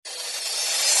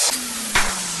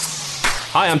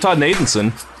Hi, I'm Todd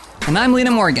Nathanson. And I'm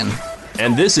Lena Morgan.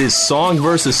 And this is Song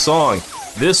vs. Song.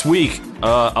 This week,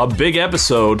 a big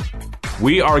episode.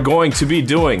 We are going to be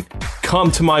doing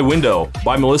Come to My Window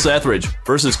by Melissa Etheridge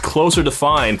versus Closer to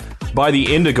Fine by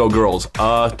the Indigo Girls.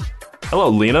 Hello,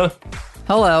 Lena.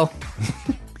 Hello.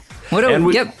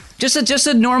 Yep, just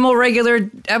a normal, regular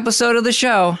episode of the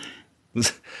show.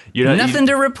 Nothing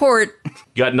to report.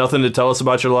 Got nothing to tell us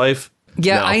about your life?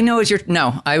 Yeah,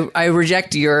 No. I know I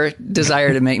reject your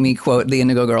desire to make me quote the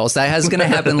Indigo Girls. That is going to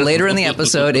happen later in the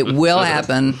episode. It will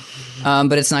happen,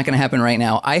 but it's not going to happen right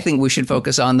now. I think we should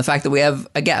focus on the fact that we have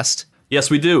a guest. Yes,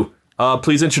 we do.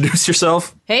 Please introduce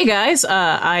yourself. Hey guys,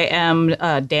 I am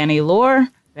Danny Lore,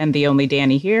 and the only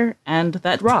Danny here, and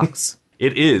that rocks.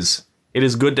 It is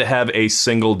good to have a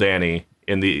single Danny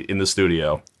in the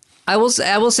studio. I will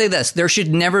say this: there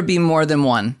should never be more than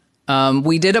one.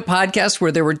 We did a podcast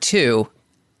where there were two,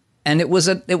 and it was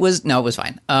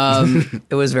fine.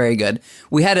 It was very good.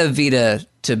 We had a Vita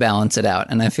to balance it out,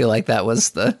 and I feel like that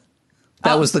was the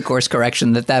course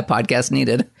correction that podcast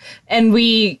needed. And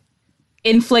we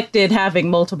inflicted having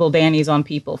multiple Dannys on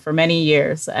people for many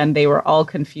years, and they were all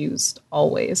confused,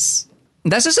 always.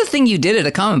 That's just a thing you did at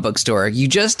a comic book store. You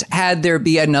just had there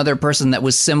be another person that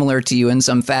was similar to you in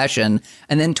some fashion,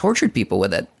 and then tortured people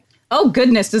with it. Oh,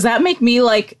 goodness. Does that make me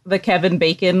like the Kevin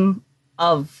Bacon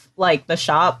of like the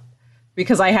shop?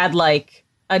 Because I had like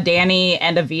a Danny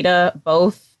and a Vita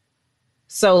both.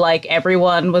 So like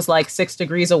everyone was like 6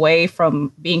 degrees away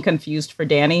from being confused for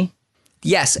Danny.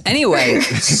 Yes. Anyway,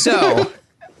 so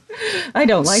I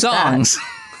don't like songs.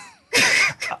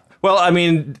 That. Well, I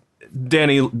mean,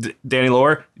 Danny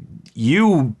Lore,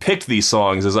 you picked these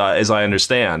songs as I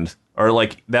understand, or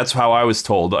like that's how I was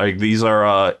told. Like these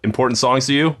are important songs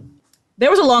to you. There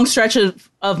was a long stretch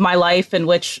of my life in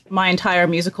which my entire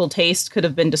musical taste could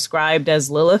have been described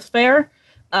as Lilith Fair.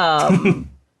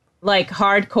 Like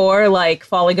hardcore, like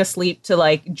falling asleep to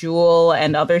like Jewel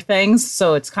and other things.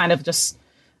 So it's kind of just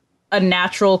a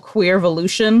natural queer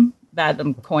evolution that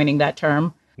I'm coining that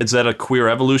term. Is that a queer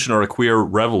evolution or a queer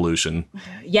revolution?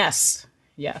 Yes.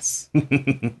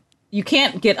 You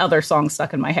can't get other songs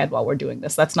stuck in my head while we're doing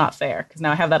this. That's not fair. Because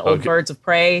now I have that old Birds of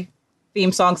Prey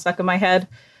theme song stuck in my head.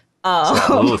 It's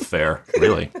not Lilith Fair,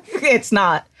 really. It's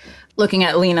not. Looking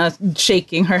at Lena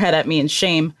shaking her head at me in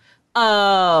shame.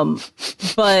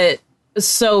 But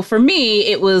so for me,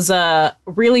 it was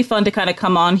really fun to kind of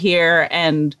come on here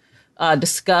and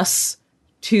discuss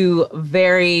two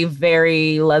very,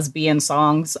 very lesbian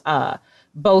songs,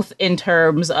 both in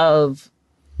terms of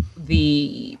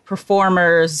the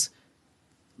performers,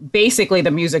 basically the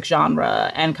music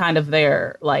genre, and kind of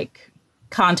their like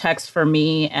context for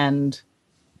me and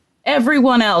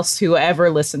everyone else who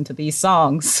ever listened to these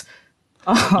songs.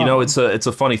 You know, it's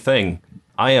a funny thing.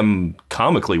 I am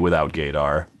comically without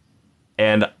gaydar,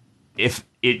 and if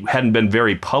it hadn't been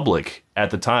very public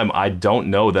at the time, I don't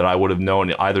know that I would have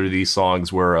known either of these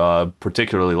songs were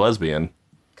particularly lesbian.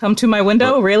 Come to My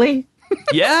Window, really?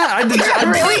 Yeah, I did.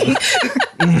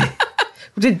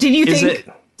 Really? Did you think?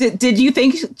 Did you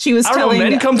think she was telling?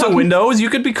 Men come to windows.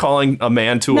 You could be calling a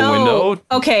man to a window.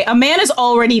 Okay, a man is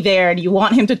already there, and you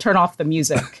want him to turn off the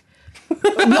music.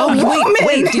 Wait. I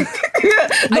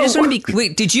just want to be.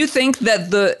 Wait, did you think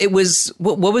that it was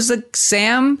what was the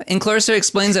Sam in Clarissa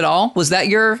Explains It All? Was that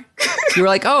you were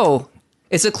like, oh,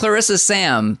 it's a Clarissa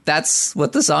Sam. That's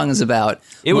what the song is about.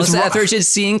 Melissa Etheridge is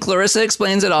seeing Clarissa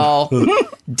Explains It All.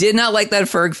 Did not like that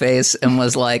Ferg face and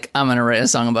was like, I'm gonna write a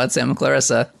song about Sam and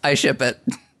Clarissa. I ship it.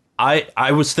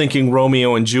 I was thinking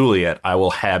Romeo and Juliet. I will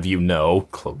have you know,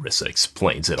 Clarissa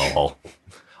Explains It All.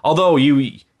 Although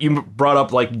you brought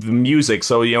up like the music,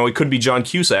 so you know it could be John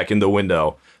Cusack in The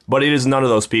Window, but it is none of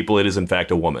those people. It is in fact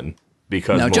a woman.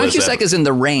 Because no, John Cusack is in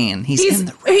The Rain. He's in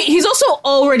The Rain. He's also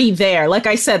already there. Like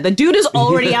I said, the dude is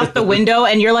already out the window,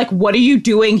 and you're like, "What are you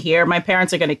doing here? My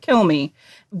parents are going to kill me."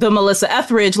 The Melissa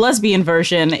Etheridge lesbian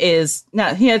version is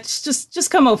it's just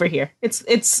come over here. It's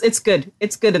good.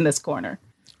 It's good in this corner,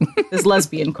 this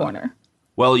lesbian corner.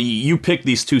 Well, you picked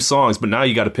these two songs, but now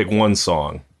you got to pick one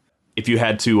song. If you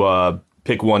had to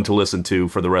pick one to listen to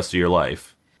for the rest of your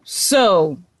life.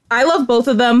 So I love both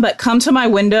of them, but Come to My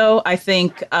Window, I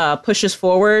think, pushes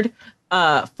forward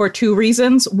for two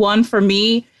reasons. One, for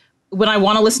me, when I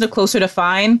want to listen to Closer to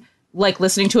Fine, like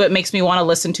listening to it makes me want to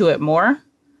listen to it more.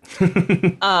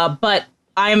 But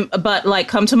like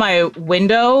Come to My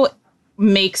Window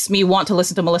makes me want to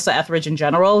listen to Melissa Etheridge in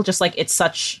general. Just like it's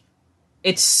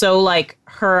so like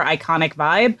her iconic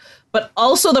vibe. But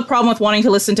also the problem with wanting to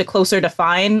listen to Closer to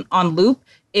Fine on loop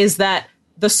is that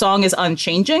the song is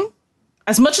unchanging.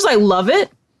 As much as I love it,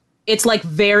 it's like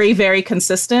very, very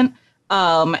consistent.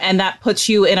 And that puts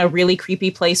you in a really creepy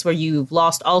place where you've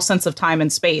lost all sense of time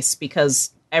and space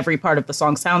because every part of the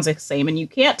song sounds the same and you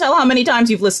can't tell how many times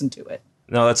you've listened to it.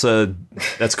 No,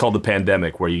 that's called the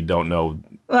pandemic, where you don't know.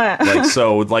 Like,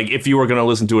 so, like, if you were going to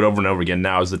listen to it over and over again,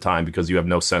 now is the time because you have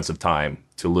no sense of time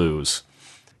to lose.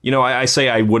 You know, I say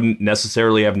I wouldn't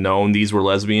necessarily have known these were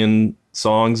lesbian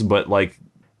songs, but, like,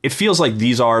 it feels like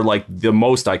these are, like, the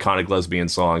most iconic lesbian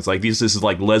songs. Like, this is,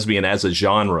 like, lesbian as a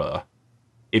genre,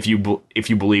 if you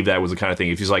believe that was the kind of thing.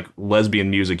 If it's, like, lesbian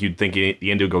music, you'd think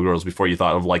the Indigo Girls before you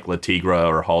thought of, like, La Tigra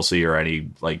or Halsey or any,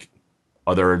 like,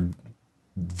 other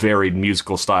varied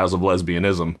musical styles of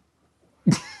lesbianism.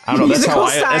 I don't know. That's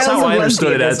how I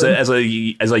understood it as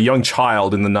a young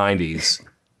child in the 90s.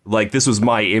 Like, this was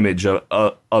my image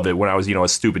of it when I was, a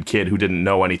stupid kid who didn't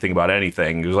know anything about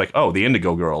anything. It was like, oh, the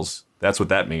Indigo Girls. That's what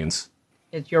that means.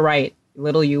 You're right.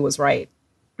 Little you was right.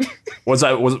 No,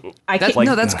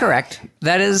 that's correct.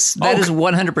 That is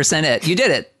 100% it. You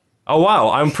did it. Oh wow,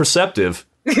 I'm perceptive.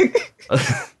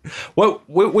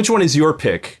 Which one is your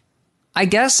pick? I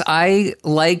guess I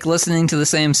like listening to the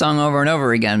same song over and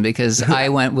over again because I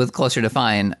went with Closer to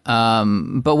Fine.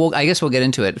 But I guess we'll get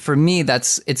into it. For me,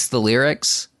 it's the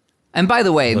lyrics. And by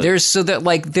the way, there's sort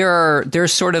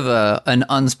of an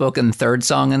unspoken third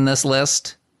song in this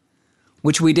list,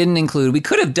 which we didn't include. We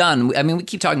could have done. I mean, we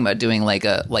keep talking about doing like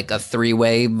a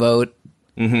 3-way vote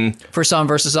for song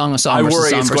versus song, a song versus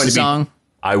song versus song.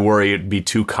 I worry it'd be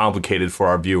too complicated for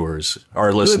our viewers,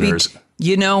 our listeners.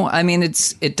 I mean,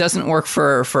 it doesn't work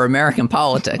for American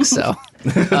politics, so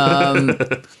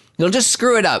you'll just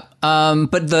screw it up.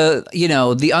 But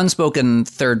the unspoken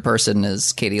third person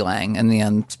is Katie Lang, and the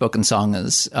unspoken song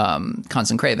is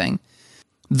Constant Craving.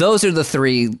 Those are the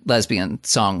 3 lesbian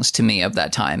songs to me of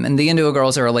that time, and the Indigo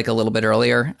Girls are like a little bit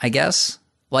earlier, I guess.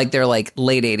 Like they're like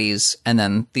late 80s, and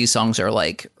then these songs are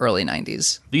like early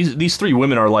 90s. These 3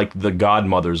 women are like the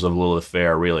godmothers of Lilith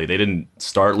Fair, really. They didn't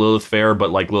start Lilith Fair, but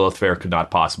like Lilith Fair could not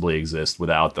possibly exist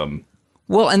without them.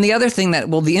 Well, and the other thing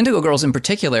the Indigo Girls in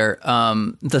particular,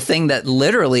 the thing that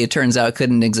literally it turns out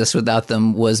couldn't exist without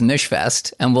them was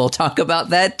Mishfest, and we'll talk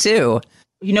about that too.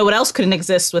 You know what else couldn't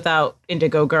exist without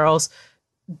Indigo Girls?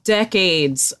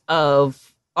 Decades of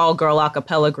all-girl a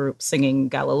cappella group singing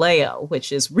Galileo,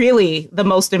 which is really the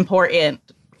most important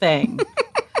thing.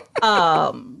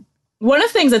 One of the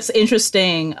things that's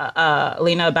interesting,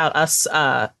 Lena, about us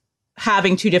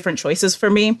having 2 different choices for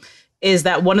me is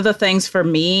that one of the things for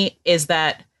me is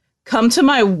that Come to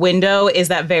My Window is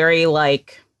that very,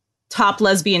 like, top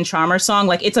lesbian charmer song.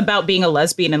 Like, it's about being a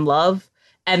lesbian in love.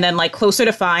 And then, like, Closer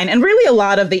to Fine, and really a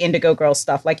lot of the Indigo Girls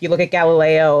stuff, like you look at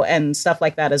Galileo and stuff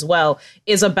like that as well,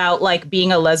 is about, like,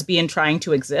 being a lesbian trying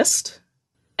to exist.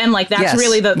 And, like, that's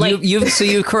really the, like... So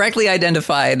you correctly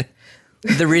identified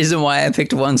the reason why I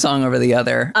picked one song over the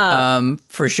other,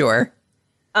 for sure.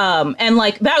 And,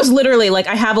 like, that was literally, like,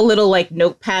 I have a little, like,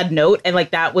 notepad note, and, like,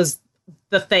 that was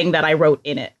the thing that I wrote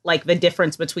in it, like, the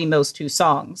difference between those 2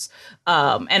 songs.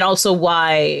 And also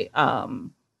why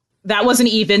that wasn't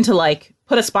even to, like,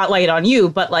 put a spotlight on you,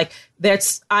 but like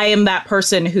I am that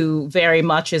person who very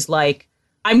much is like,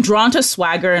 I'm drawn to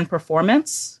swagger and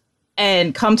performance,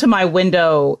 and Come to My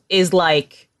Window is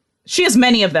like, she has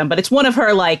many of them, but it's one of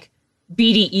her like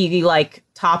BDE, like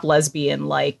top lesbian,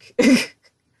 like,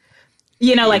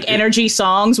 like energy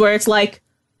songs where it's like,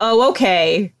 oh,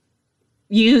 okay,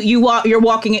 you're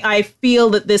walking. I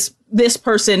feel that this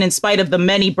person, in spite of the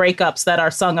many breakups that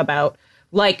are sung about,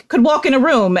 like could walk in a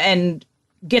room and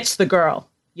gets the girl,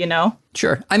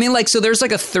 Sure. I mean, like, so there's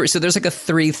like a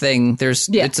 3 thing. This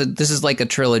is like a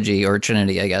trilogy or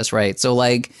trinity, I guess, right? So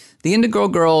like the Indigo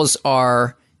Girls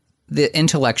are the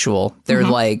intellectual. They're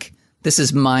like, this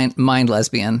is mind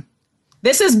lesbian.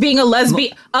 This is being a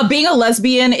lesbian. Being a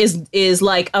lesbian is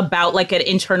like about like an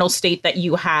internal state that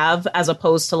you have as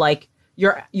opposed to like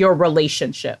your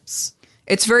relationships.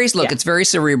 It's very it's very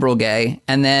cerebral gay.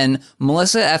 And then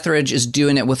Melissa Etheridge is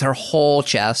doing it with her whole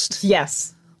chest.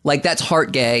 Yes. Like, that's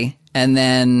heart gay, and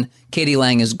then Katie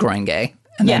Lang is groin gay,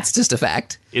 and that's just a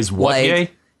fact. Is what gay?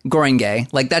 Groin gay.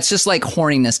 Like, that's just, like,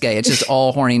 horniness gay. It's just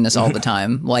all horniness all the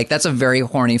time. Like, that's a very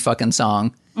horny fucking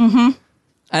song. Mm-hmm.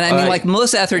 And I mean, like,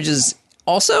 Melissa Etheridge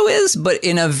also is, but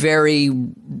in a very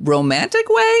romantic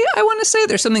way, I want to say.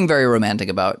 There's something very romantic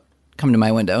about Come to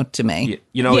My Window, to me.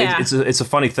 It's a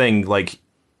funny thing, like,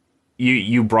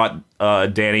 you brought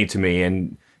Danny to me,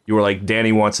 and... you were like,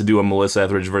 Danny wants to do a Melissa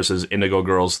Etheridge versus Indigo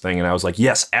Girls thing. And I was like,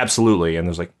 yes, absolutely. And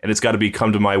there's like, and it's got to be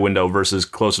Come to My Window versus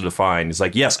Closer to Fine. It's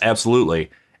like, yes, absolutely.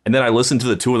 And then I listened to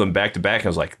the 2 of them back to back. And I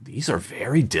was like, these are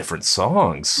very different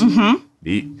songs. Mm-hmm.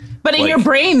 But in your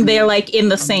brain, they're like in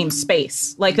the same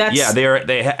space. Like that's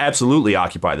absolutely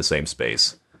occupy the same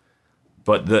space.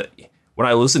 But when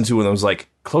I listened to it, I was like,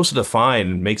 Closer to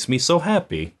Fine makes me so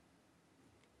happy.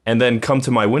 And then Come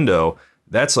to My Window,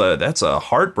 that's a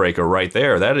heartbreaker right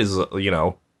there. That is,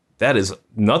 that is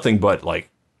nothing but like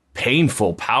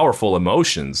painful, powerful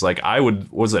emotions. Like I would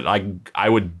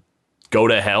go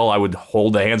to hell. I would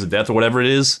hold the hands of death or whatever it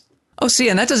is. Oh, see,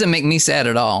 and that doesn't make me sad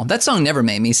at all. That song never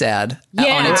made me sad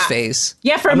on its face.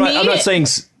 Yeah, I'm not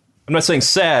saying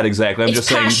sad exactly. I'm just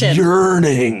passion. Saying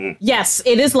yearning. Yes,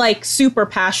 it is like super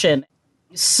passion.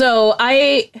 So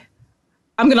I'm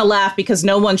going to laugh because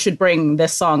no one should bring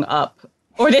this song up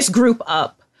or this group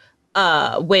up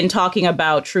when talking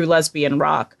about true lesbian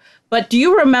rock. But do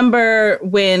you remember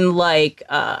when like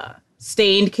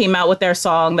Stained came out with their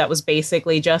song that was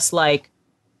basically just like,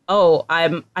 oh,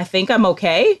 I think I'm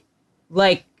okay?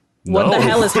 Like, what the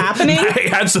hell is happening?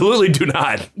 I absolutely do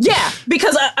not. Yeah,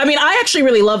 because I actually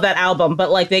really love that album, but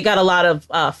like they got a lot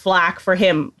of flack for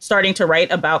him starting to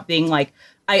write about being like,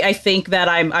 I think that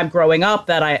I'm growing up,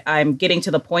 that I'm getting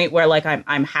to the point where like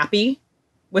I'm happy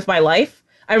with my life.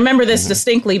 I remember this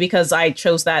distinctly because I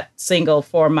chose that single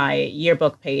for my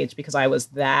yearbook page because I was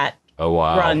that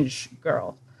grunge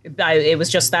girl. It was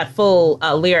just that full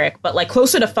lyric, but like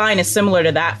Closer to Fine is similar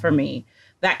to that for me.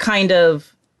 That kind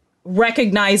of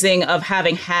recognizing of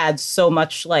having had so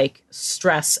much like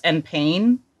stress and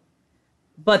pain,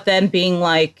 but then being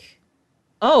like,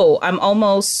 oh, I'm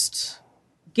almost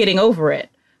getting over it.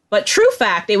 But true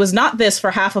fact, it was not this for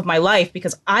half of my life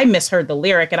because I misheard the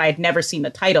lyric and I had never seen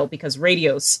the title because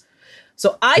radios.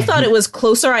 So I thought it was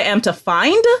Closer I Am to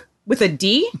Find with a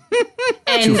D.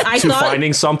 And I thought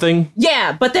finding something.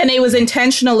 Yeah, but then it was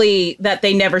intentionally that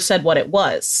they never said what it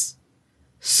was.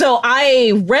 So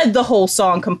I read the whole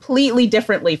song completely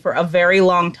differently for a very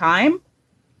long time.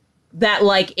 That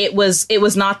like it was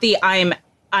not the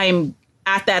I'm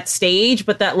at that stage,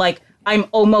 but that like I'm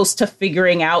almost to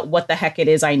figuring out what the heck it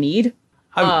is I need.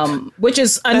 Which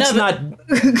is another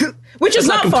which is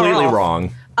not completely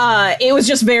wrong. It was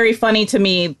just very funny to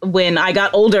me when I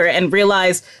got older and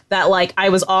realized that like I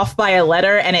was off by a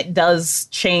letter and it does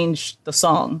change the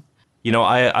song. You know,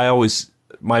 I always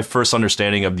my first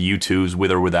understanding of the U2's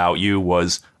With or Without You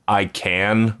was I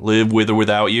Can Live With or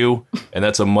Without You, and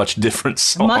that's a much different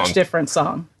song. Much different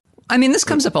song. I mean, this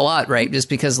comes up a lot, right? Just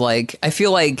because, like, I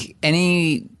feel like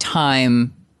any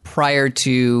time prior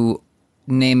to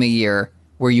Name a Year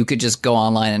where you could just go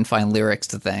online and find lyrics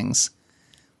to things,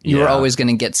 you were always going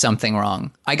to get something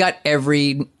wrong. I got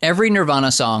every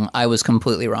Nirvana song I was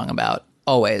completely wrong about,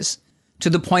 always. To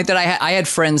the point that I had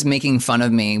friends making fun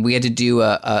of me. We had to do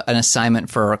an assignment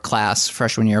for a class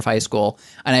freshman year of high school,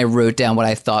 and I wrote down what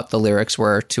I thought the lyrics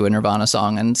were to a Nirvana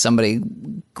song, and somebody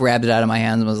grabbed it out of my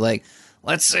hands and was like,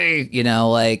 let's see, you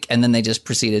know, like, and then they just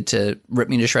proceeded to rip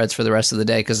me to shreds for the rest of the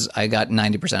day because I got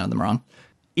 90% of them wrong.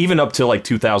 Even up to like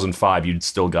 2005, you'd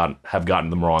still have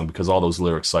gotten them wrong because all those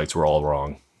lyric sites were all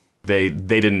wrong. They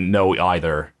didn't know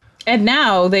either. And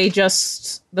now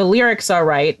the lyrics are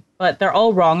right, but they're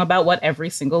all wrong about what every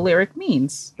single lyric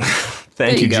means.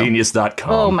 Thank you,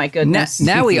 genius.com. Oh my goodness.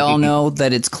 Now we all know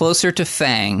that it's Closer to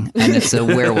Fang and it's a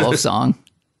werewolf song.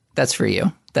 That's for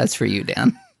you. That's for you,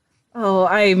 Dan.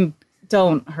 Oh,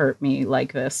 don't hurt me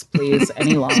like this, please,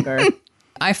 any longer.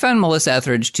 I found Melissa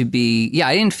Etheridge to be,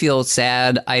 I didn't feel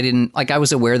sad. I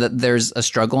was aware that there's a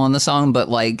struggle in the song, but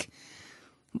like,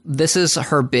 this is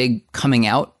her big coming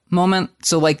out moment.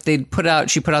 So like she put out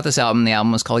this album. The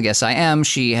album was called Yes, I Am.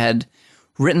 She had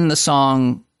written the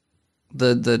song,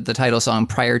 the title song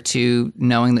prior to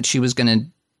knowing that she was going to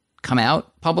come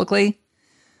out publicly.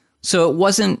 So it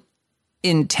wasn't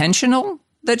intentional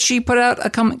that she put out a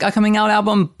coming out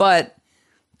album, but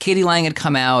k.d. lang had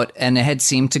come out and it had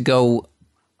seemed to go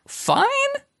fine,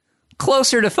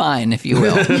 closer to fine, if you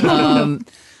will.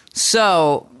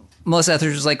 So Melissa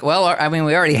Etheridge was like, well, I mean,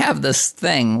 we already have this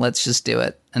thing. Let's just do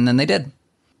it. And then they did.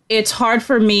 It's hard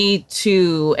for me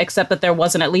to accept that there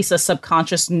wasn't at least a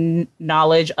subconscious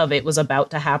knowledge of it was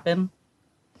about to happen.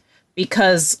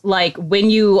 Because, like, when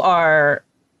you are,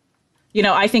 you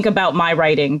know, I think about my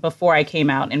writing before I came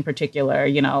out in particular,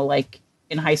 you know, like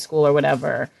in high school or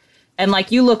whatever. And,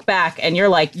 like, you look back and you're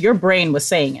like, your brain was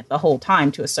saying it the whole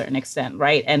time to a certain extent,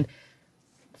 right? And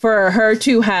for her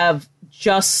to have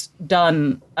just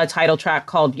done a title track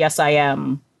called Yes, I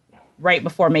Am right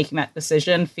before making that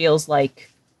decision feels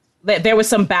like there was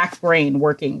some back brain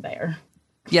working there.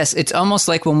 Yes, it's almost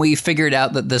like when we figured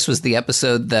out that this was the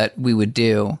episode that we would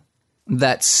do,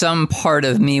 that some part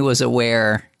of me was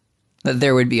aware that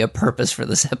there would be a purpose for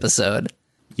this episode.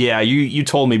 Yeah, you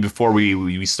told me before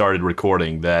we started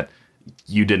recording that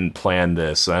you didn't plan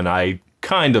this, and I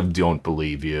kind of don't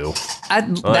believe you.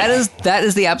 That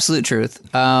is the absolute truth.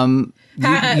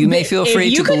 You may feel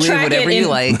free to believe whatever you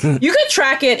like. You could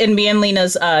track it in me and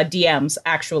Lena's DMs,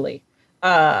 actually.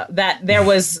 That there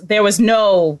was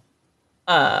no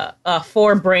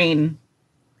forebrain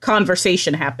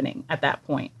conversation happening at that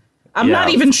point. I'm not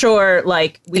even sure,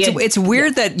 like... It's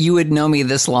weird that you would know me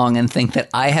this long and think that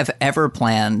I have ever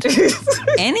planned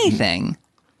anything.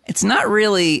 It's not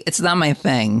my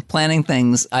thing. Planning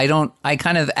things, I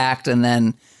kind of act and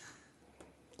then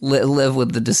live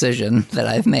with the decision that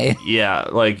I've made. Yeah,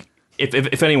 like,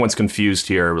 if anyone's confused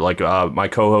here, like, my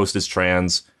co-host is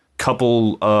trans.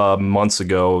 Couple months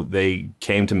ago, they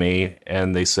came to me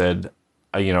and they said,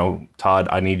 Todd,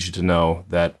 I need you to know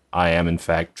that I am, in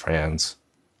fact, trans.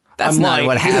 That's not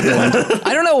what happened.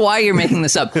 I don't know why you're making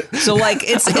this up. So, like,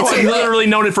 I've literally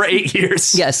known it for 8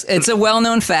 years. Yes, it's a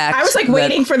well-known fact. I was like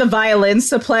waiting for the violins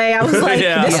to play. I was like,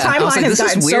 this timeline has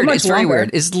gotten so much It's very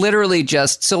weird. It's literally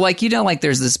just so, like, like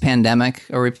there's this pandemic.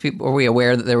 Are we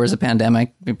aware that there was a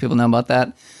pandemic? Do people know about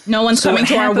that? No one's coming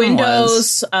to our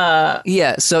windows. So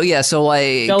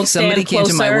like somebody came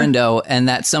to my window, and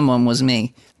that someone was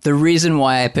me. The reason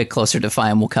why I picked Closer to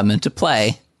Fine will come into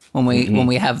play when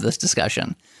we have this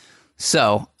discussion.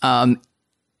 So,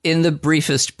 in the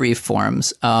brief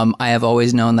forms, I have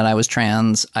always known that I was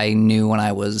trans. I knew when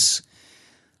I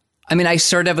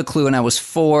started to have a clue when I was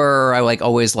 4. I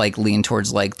always leaned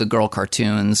towards the girl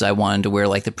cartoons. I wanted to wear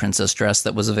the princess dress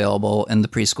that was available in the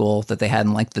preschool that they had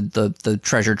in the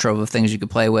treasure trove of things you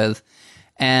could play with.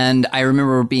 And I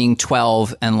remember being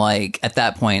 12 and at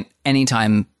that point,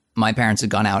 anytime my parents had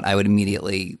gone out, I would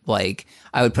immediately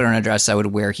I would put on a dress, I would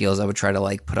wear heels, I would try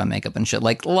to put on makeup and shit,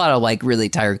 a lot of really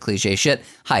tired cliche shit.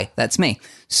 Hi, that's me.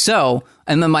 So,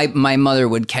 and then my mother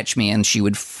would catch me and she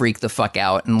would freak the fuck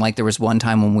out. And there was one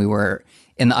time when we were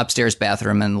in the upstairs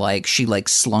bathroom and she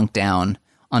slunk down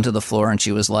onto the floor and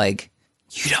she was like,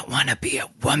 "You don't want to be a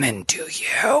woman, do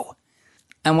you?"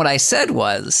 And what I said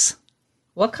was,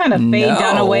 what kind of fade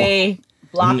down away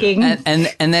blocking? And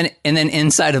then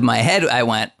inside of my head, I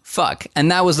went, fuck.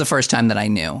 And that was the first time that I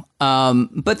knew.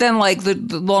 But then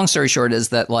the long story short is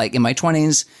that in my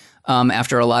 20s,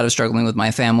 after a lot of struggling with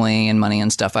my family and money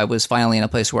and stuff, I was finally in a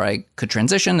place where I could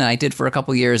transition, and I did for a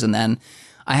couple years. And then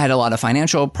I had a lot of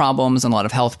financial problems and a lot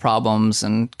of health problems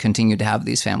and continued to have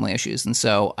these family issues. And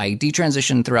so I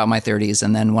detransitioned throughout my 30s.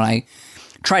 And then when I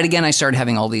tried again, I started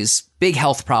having all these big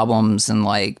health problems. And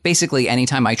basically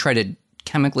anytime I try to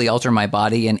chemically alter my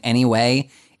body in any way,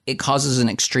 it causes an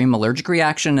extreme allergic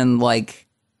reaction. And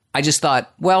I just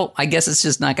thought, well, I guess it's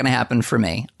just not going to happen for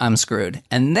me. I'm screwed.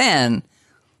 And then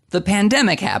the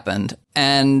pandemic happened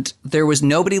and there was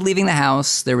nobody leaving the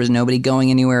house. There was nobody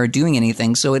going anywhere or doing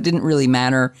anything. So it didn't really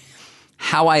matter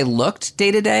how I looked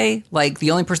day to day.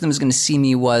 The only person that was going to see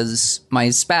me was my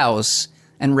spouse,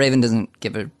 and Raven doesn't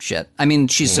give a shit. I mean,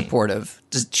 she's supportive.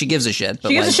 She gives a shit. But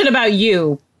she gives a shit about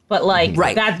you. But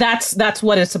right. that's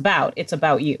what it's about. It's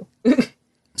about you.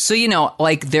 So,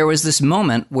 there was this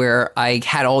moment where I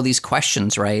had all these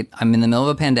questions, right? I'm in the middle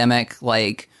of a pandemic.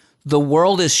 The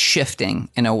world is shifting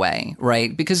in a way,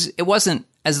 right? Because it wasn't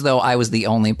as though I was the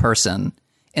only person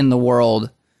in the world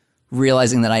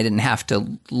realizing that I didn't have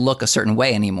to look a certain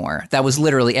way anymore. That was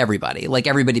literally everybody.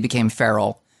 Everybody became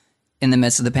feral in the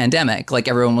midst of the pandemic.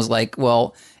 Everyone was like,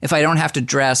 well, if I don't have to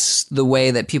dress the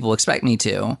way that people expect me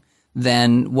to,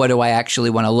 then what do I actually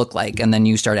want to look like? And then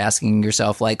you start asking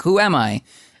yourself, who am I?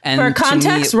 And for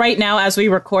context, right now, as we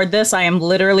record this, I am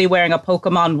literally wearing a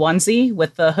Pokemon onesie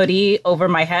with the hoodie over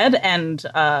my head. And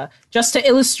just to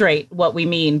illustrate what we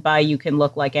mean by you can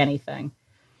look like anything.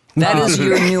 That is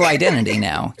your new identity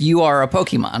now. You are a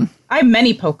Pokemon. I have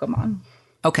many Pokemon.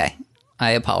 Okay.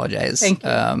 I apologize. Thank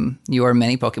you. You are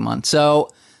many Pokemon. So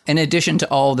in addition to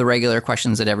all the regular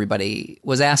questions that everybody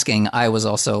was asking, I was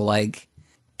also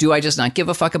do I just not give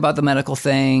a fuck about the medical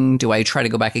thing? Do I try to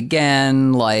go back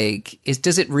again?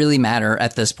 Does it really matter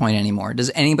at this point anymore?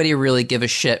 Does anybody really give a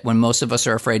shit when most of us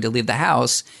are afraid to leave the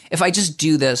house if I just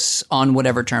do this on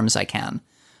whatever terms I can?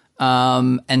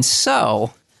 And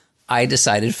so I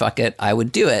decided, fuck it, I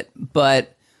would do it.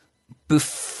 But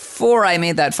before I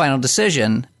made that final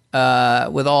decision,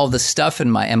 with all the stuff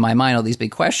in my mind, all these big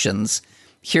questions,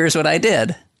 here's what I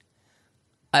did.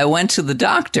 I went to the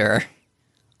doctor.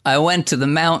 I went to the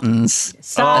mountains.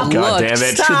 Stop. I looked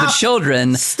to the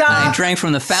children. Stop. And I drank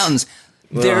from the fountains.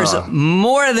 There's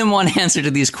more than one answer to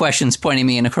these questions pointing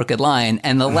me in a crooked line.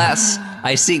 And the less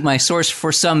I seek my source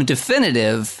for some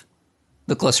definitive,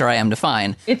 the closer I am to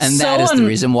fine. It's and that is the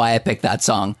reason why I picked that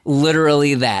song.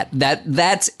 Literally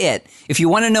that's it. If you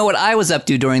want to know what I was up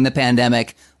to during the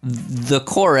pandemic, the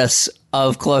chorus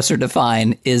of Closer to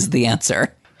Fine is the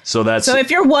answer. So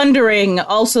if you're wondering,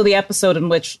 also the episode in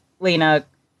which Lena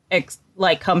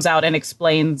comes out and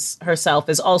explains herself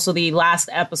is also the last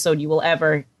episode you will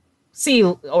ever see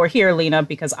or hear Lena,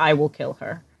 because I will kill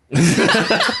her.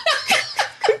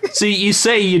 See, you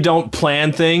say you don't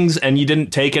plan things and you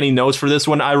didn't take any notes for this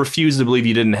one. I refuse to believe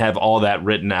you didn't have all that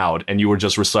written out and you were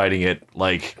just reciting it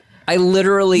like... I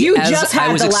literally, as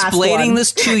I was explaining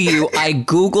this to you, I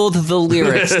Googled the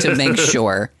lyrics to make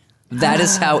sure. That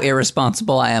is how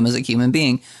irresponsible I am as a human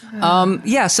being.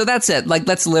 Yeah, so that's it. Like,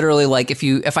 that's literally like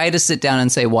if I had to sit down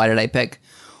and say, why did I pick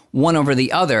one over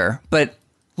the other? But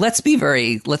let's be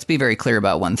very clear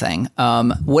about one thing.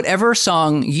 Whatever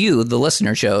song you, the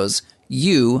listener, chose,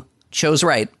 you chose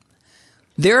right.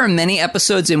 There are many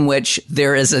episodes in which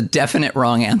there is a definite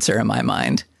wrong answer in my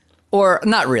mind. Or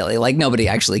not really, like nobody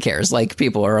actually cares. Like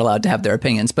people are allowed to have their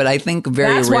opinions, but I think that's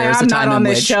rare is the time in which... That's why I'm not on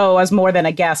this show as more than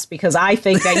a guest, because I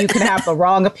think that you can have the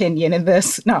wrong opinion in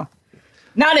this. No,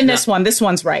 not in this one. This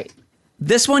one's right.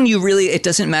 This one, it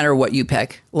doesn't matter what you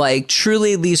pick. Like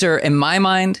truly, these are, in my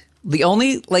mind, the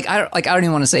only, I don't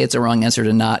even want to say it's a wrong answer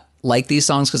to not like these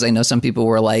songs, because I know some people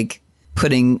were like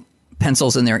putting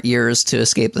pencils in their ears to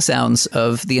escape the sounds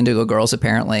of the Indigo Girls,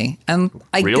 apparently. And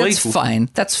really? That's fine.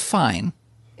 That's fine.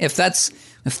 If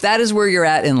that is where you're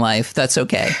at in life, that's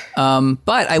okay. But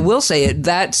I will say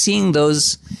that seeing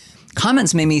those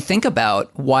comments made me think about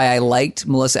why I liked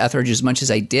Melissa Etheridge as much as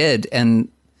I did. And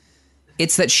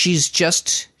it's that she's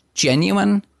just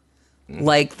genuine.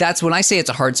 Like, that's when I say it's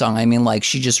a hard song, I mean, like,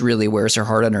 she just really wears her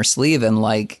heart on her sleeve. And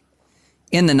like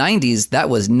in the 90s, that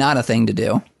was not a thing to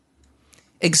do,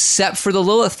 except for the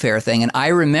Lilith Fair thing. And I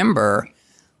remember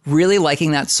really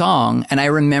liking that song, and I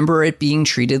remember it being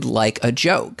treated like a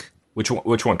joke. Which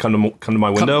one? Come to my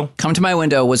window. Come to my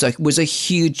window was a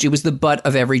huge. It was the butt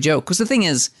of every joke. Because the thing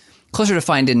is, Closer to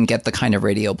Fine didn't get the kind of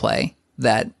radio play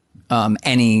that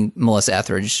any Melissa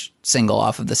Etheridge single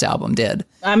off of this album did.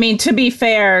 I mean, to be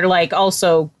fair, like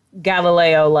also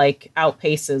Galileo like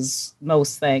outpaces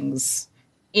most things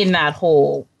in that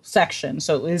whole section.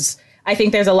 So it was. I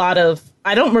think there's a lot of.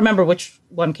 I don't remember which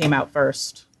one came out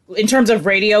first. In terms of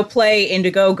radio play,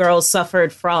 Indigo Girls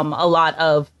suffered from a lot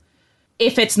of,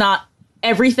 if it's not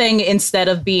everything, instead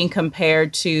of being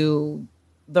compared to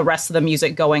the rest of the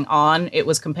music going on, it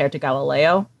was compared to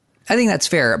Galileo. I think that's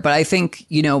fair. But I think,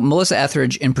 Melissa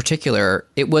Etheridge in particular,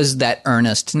 it was that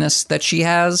earnestness that she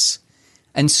has.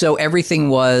 And so everything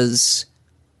was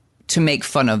to make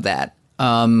fun of that.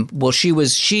 She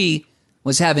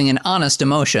was having an honest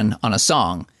emotion on a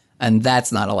song, and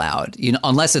that's not allowed,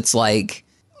 unless it's like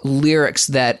lyrics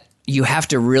that you have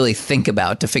to really think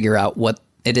about to figure out what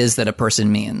it is that a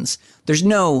person means. There's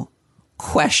no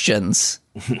questions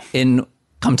in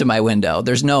Come to My Window.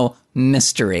 There's no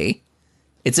mystery.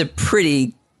 It's a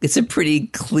pretty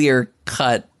clear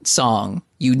cut song.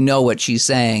 You know what she's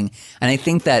saying. And I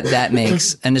think that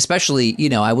makes, and especially,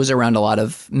 I was around a lot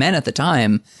of men at the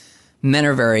time. Men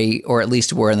are very, or at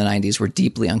least were in the 90s, were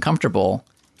deeply uncomfortable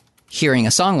hearing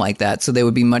a song like that, so they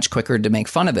would be much quicker to make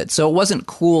fun of it. So it wasn't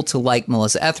cool to like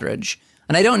Melissa Etheridge,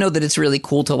 and I don't know that it's really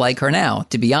cool to like her now,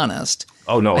 to be honest.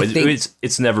 Oh no,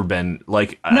 it's never been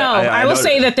like. No, I will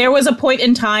say that there was a point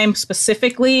in time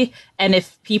specifically, and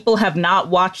if people have not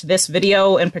watched this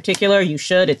video in particular, you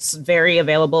should. It's very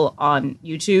available on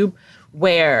YouTube.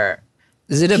 Where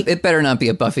is it? It better not be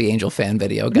a Buffy Angel fan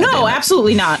video. No,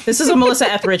 absolutely not. This is a Melissa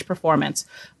Etheridge performance.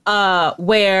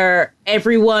 Where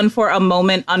everyone for a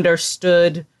moment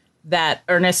understood that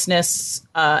earnestness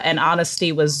and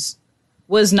honesty was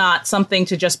not something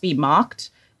to just be mocked.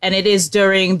 And it is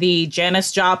during the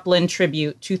Janis Joplin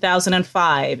tribute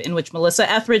 2005, in which Melissa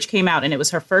Etheridge came out, and it was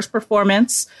her first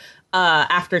performance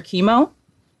after chemo.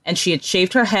 And she had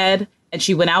shaved her head, and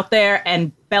she went out there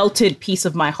and belted Piece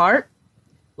of My Heart.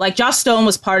 Like, Joss Stone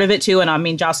was part of it, too. And I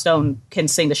mean, Joss Stone can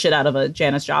sing the shit out of a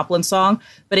Janis Joplin song.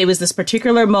 But it was this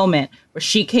particular moment where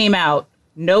she came out,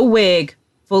 no wig,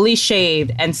 fully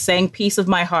shaved, and sang Piece of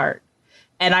My Heart.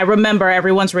 And I remember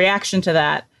everyone's reaction to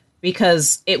that,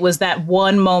 because it was that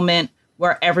one moment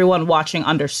where everyone watching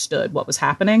understood what was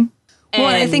happening. Well,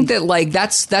 and I think that, like,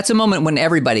 that's a moment when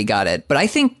everybody got it. But I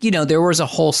think, there was a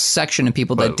whole section of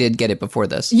people that did get it before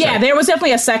this. Yeah, there was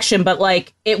definitely a section, but,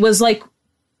 like, it was, like,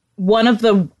 one of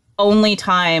the only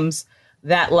times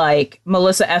that, like,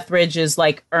 Melissa Etheridge's,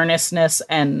 like, earnestness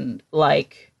and,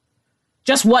 like,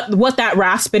 just what that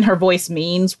rasp in her voice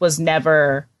means was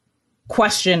never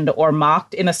questioned or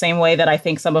mocked in the same way that I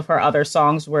think some of her other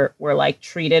songs were like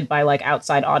treated by like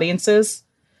outside audiences,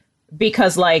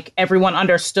 because like everyone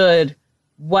understood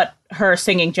what her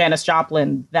singing Janis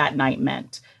Joplin that night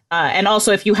meant. And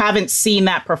also, if you haven't seen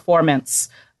that performance,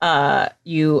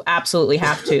 you absolutely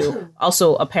have to.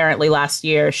 Also, apparently last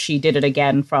year, she did it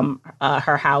again from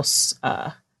her house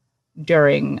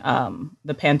during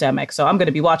the pandemic. So I'm going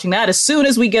to be watching that as soon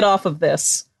as we get off of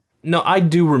this. No, I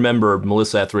do remember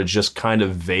Melissa Etheridge just kind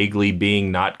of vaguely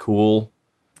being not cool.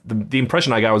 The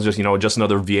impression I got was just, just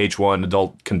another VH1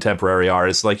 adult contemporary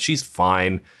artist. Like, she's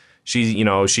fine. She's,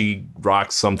 she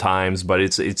rocks sometimes, but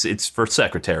it's for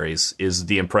secretaries is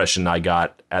the impression I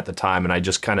got at the time. And I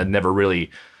just kind of never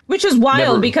really... Which is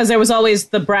wild because there was always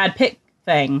the Brad Pitt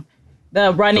thing,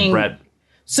 the running.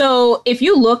 So if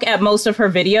you look at most of her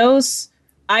videos,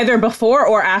 either before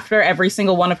or after every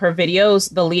single one of her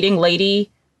videos, the leading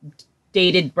lady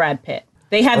dated Brad Pitt.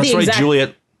 They had That's the right,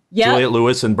 exact... Juliette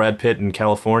Lewis and Brad Pitt in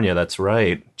California. That's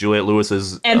right. Juliette Lewis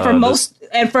is... And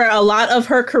for a lot of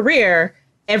her career,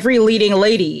 every leading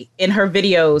lady in her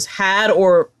videos had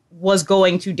or was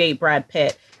going to date Brad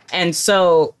Pitt. And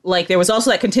so, like, there was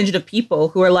also that contingent of people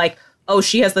who are like, oh,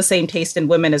 she has the same taste in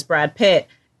women as Brad Pitt.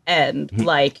 And,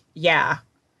 like, yeah.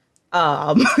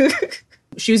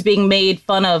 She was being made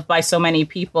fun of by so many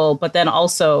people. But then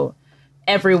also,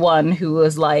 everyone who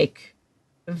was, like,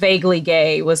 vaguely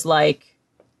gay was like,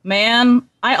 man,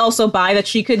 I also buy that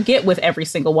she could get with every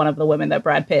single one of the women that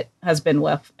Brad Pitt has been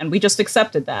with. And we just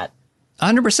accepted that.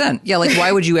 100%. Yeah, like,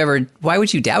 why would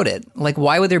you doubt it? Like,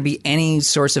 why would there be any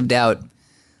source of doubt?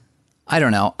 I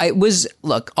don't know.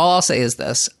 All I'll say is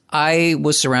this. I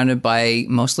was surrounded by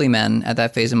mostly men at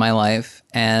that phase of my life,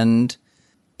 and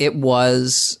it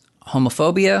was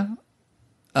homophobia.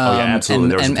 Absolutely.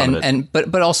 There was a ton of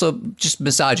it. But also just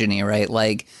misogyny, right?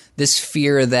 Like this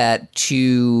fear that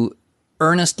to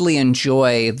earnestly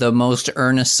enjoy the most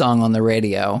earnest song on the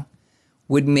radio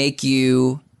would make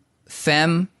you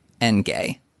femme and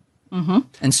gay. Mm-hmm.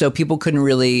 And so people couldn't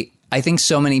really... I think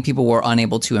so many people were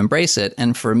unable to embrace it.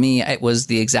 And for me, it was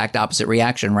the exact opposite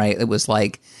reaction, right? It was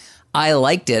like, I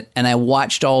liked it and I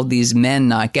watched all these men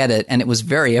not get it. And it was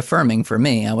very affirming for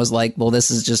me. I was like, well, this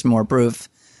is just more proof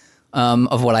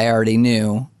of what I already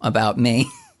knew about me.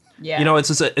 Yeah.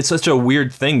 It's such a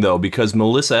weird thing, though, because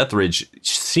Melissa Etheridge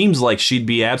seems like she'd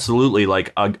be absolutely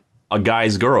like a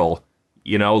guy's girl.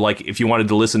 Like if you wanted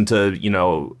to listen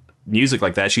to, music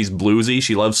like that, she's bluesy.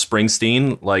 She loves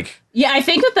Springsteen. Yeah, I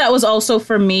think that was also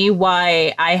for me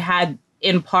why I had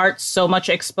in part so much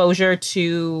exposure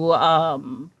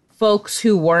to folks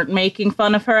who weren't making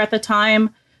fun of her at the time,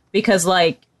 because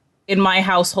like in my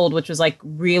household, which was like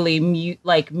really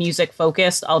music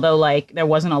focused, although like there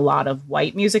wasn't a lot of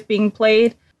white music being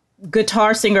played,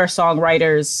 guitar singer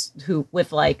songwriters who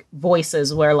with like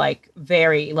voices were like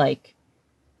very like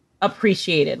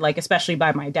appreciated, like especially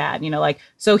by my dad,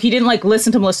 so he didn't like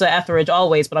listen to Melissa Etheridge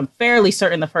always, but I'm fairly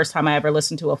certain the first time I ever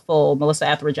listened to a full Melissa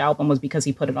Etheridge album was because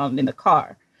he put it on in the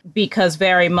car, because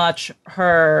very much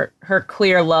her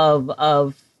clear love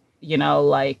of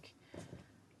like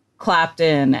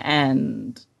Clapton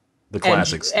and the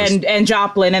classics and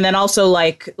Joplin, and then also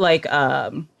like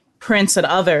Prince and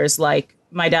others, like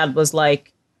my dad was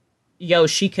like, yo,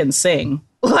 she can sing.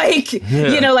 Like,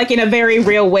 like in a very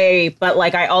real way. But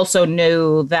like, I also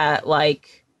knew that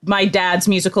like my dad's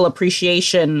musical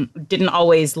appreciation didn't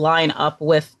always line up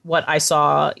with what I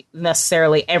saw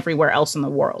necessarily everywhere else in the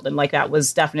world. And like, that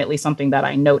was definitely something that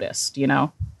I noticed,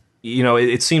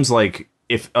 It seems like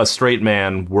if a straight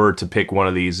man were to pick one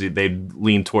of these, they'd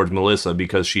lean towards Melissa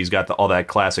because she's got all that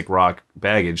classic rock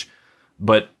baggage.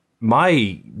 But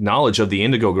my knowledge of the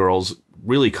Indigo Girls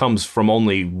really comes from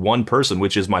only one person,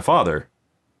 which is my father,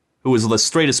 who is the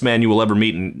straightest man you will ever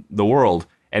meet in the world,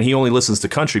 and he only listens to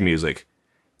country music,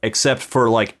 except for,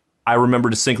 like, I remember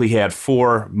distinctly he had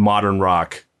 4 modern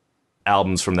rock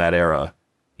albums from that era.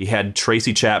 He had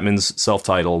Tracy Chapman's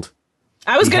self-titled.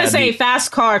 I was going to say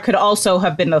Fast Car could also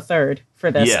have been the third for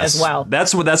this as well.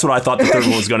 That's what I thought the third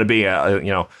one was going to be,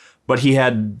 But he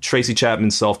had Tracy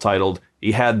Chapman's self-titled.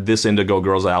 He had this Indigo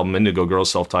Girls album, Indigo Girls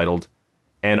self-titled,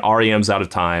 and REM's Out of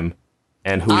Time.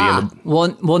 And Hootie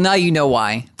well, now you know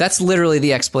why. That's literally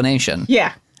the explanation.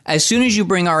 Yeah. As soon as you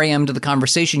bring REM to the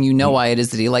conversation, you know why it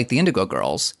is that he liked the Indigo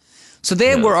Girls. So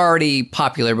they were already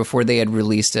popular before they had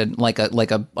released it, like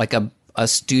a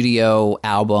studio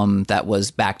album that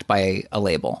was backed by a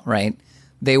label, right?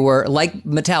 They were like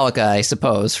Metallica, I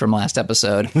suppose, from last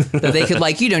episode, that they could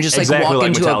just exactly walk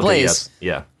into Metallica, a place. Yes.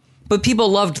 Yeah. But people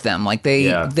loved them. Like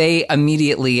they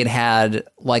immediately had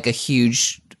like a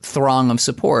huge throng of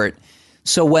support.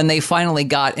 So when they finally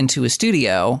got into a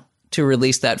studio to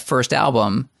release that first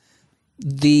album,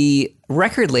 the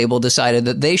record label decided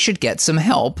that they should get some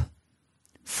help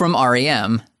from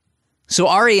REM. So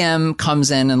REM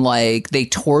comes in and like they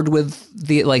toured with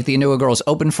the Indigo Girls,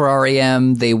 opened for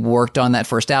REM. They worked on that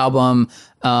first album.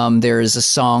 There's a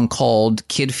song called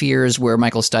Kid Fears where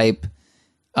Michael Stipe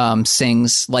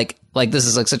sings like this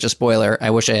is like such a spoiler.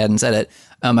 I wish I hadn't said it.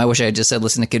 I wish I had just said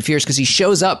listen to Kid Fears, because he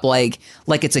shows up like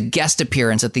it's a guest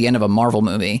appearance at the end of a Marvel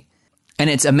movie. And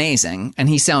it's amazing. And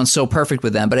he sounds so perfect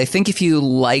with them. But I think if you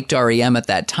liked REM at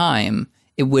that time,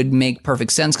 it would make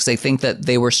perfect sense, because I think that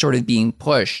they were sort of being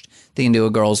pushed, the Indigo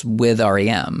Girls, with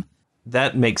REM.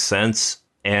 That makes sense.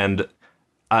 And,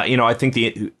 I think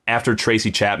after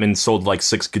Tracy Chapman sold like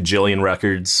 6 gajillion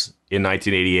records in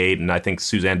 1988, and I think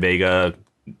Suzanne Vega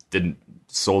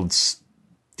sold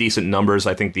decent numbers.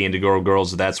 I think the Indigo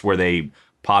Girls, that's where they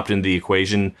popped into the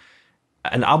equation.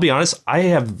 And I'll be honest, I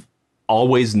have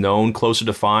always known Closer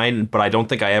to Fine, but I don't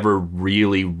think I ever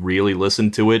really, really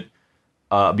listened to it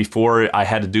before I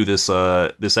had to do this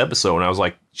episode. And I was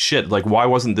like, shit, like, why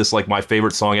wasn't this like my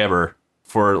favorite song ever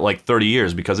for like 30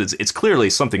 years? Because it's clearly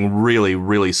something really,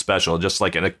 really special, just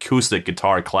like an acoustic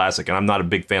guitar classic. And I'm not a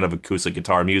big fan of acoustic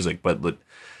guitar music, but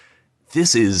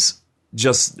this is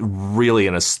just really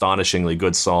an astonishingly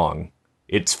good song.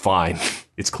 It's fine.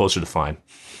 It's Closer to Fine.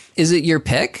 Is it your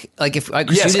pick? Like,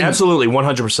 yes, absolutely,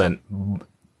 100%.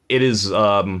 It is.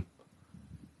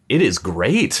 It is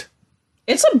great.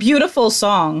 It's a beautiful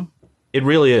song. It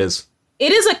really is.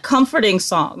 It is a comforting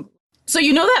song. So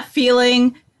you know that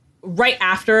feeling right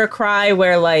after a cry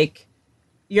where like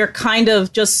you're kind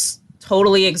of just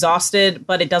totally exhausted,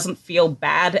 but it doesn't feel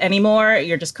bad anymore.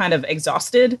 You're just kind of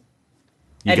exhausted.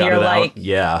 You got you're it like, out.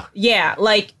 Yeah. Yeah,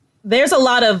 like there's a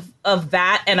lot of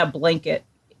that and a blanket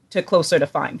to Closer to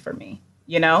Fine for me,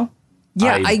 you know?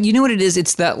 Yeah, you know what it is?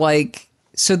 It's that like,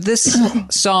 so this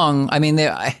song, I mean,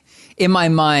 in my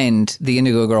mind, the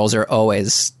Indigo Girls are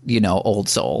always, old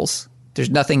souls. There's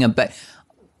nothing about,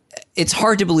 it's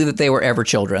hard to believe that they were ever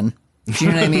children. Do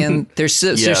you know what I mean? There's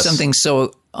something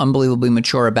so unbelievably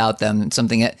mature about them, and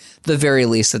something at the very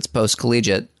least that's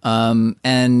post-collegiate.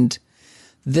 And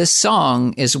this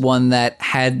song is one that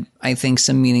had, I think,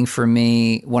 some meaning for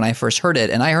me when I first heard it.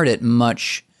 And I heard it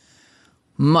much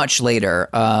later,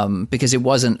 because it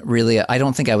wasn't really, I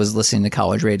don't think I was listening to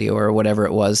college radio or whatever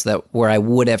it was where I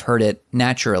would have heard it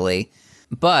naturally.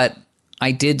 But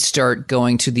I did start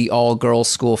going to the all-girls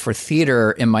school for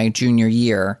theater in my junior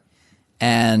year.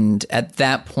 And at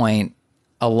that point,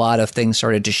 a lot of things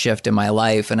started to shift in my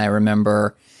life. And I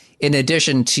remember, in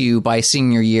addition to by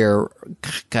senior year,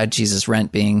 God, Jesus,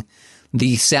 Rent being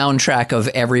the soundtrack of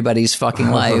everybody's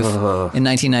fucking life in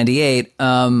 1998.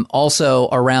 Also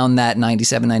around that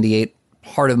 97, 98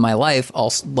 part of my life,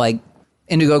 also like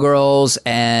Indigo Girls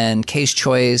and Case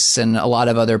Choice and a lot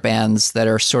of other bands that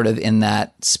are sort of in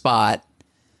that spot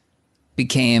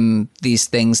became these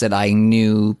things that I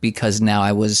knew, because now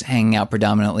I was hanging out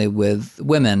predominantly with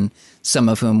women, some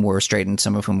of whom were straight and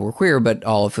some of whom were queer, but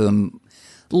all of whom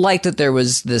liked that there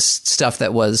was this stuff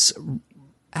that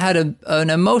had an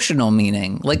emotional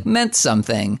meaning, like meant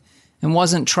something, and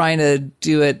wasn't trying to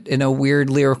do it in a weird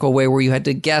lyrical way where you had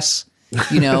to guess,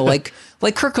 like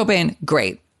Kurt Cobain,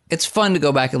 great. It's fun to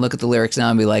go back and look at the lyrics now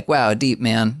and be like, wow, deep,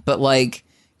 man. But like,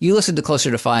 you listen to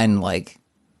Closer to Fine, like,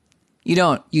 you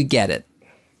get it.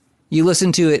 You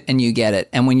listen to it and you get it.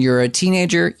 And when you're a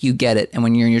teenager, you get it. And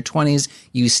when you're in your 20s,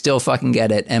 you still fucking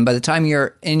get it. And by the time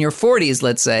you're in your 40s,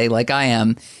 let's say, like I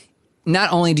am,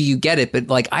 not only do you get it, but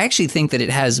like, I actually think that it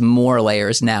has more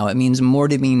layers now. It means more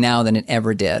to me now than it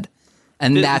ever did.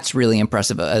 And that's really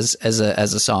impressive as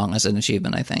a song, as an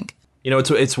achievement, I think.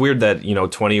 It's weird that,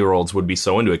 20-year-olds would be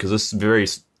so into it, because this very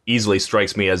easily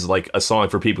strikes me as like a song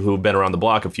for people who've been around the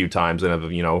block a few times and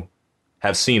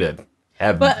have seen it,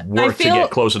 worked to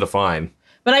get Closer to Fine.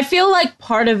 But I feel like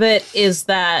part of it is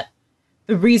that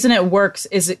the reason it works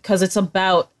is because it's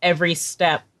about every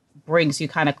step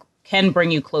can bring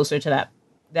you closer to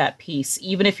that piece,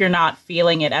 even if you're not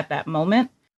feeling it at that moment.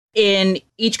 In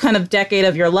each kind of decade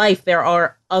of your life, there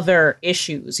are other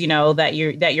issues, that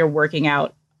you're working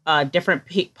out, different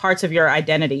parts of your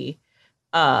identity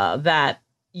that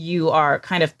you are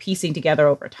kind of piecing together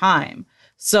over time.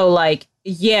 So like,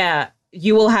 yeah,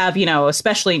 you will have,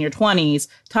 especially in your 20s,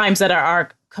 times that are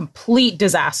complete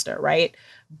disaster, right?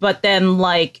 But then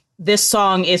like, this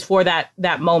song is for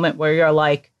that moment where you're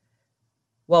like,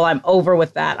 well, I'm over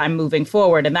with that. I'm moving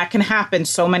forward. And that can happen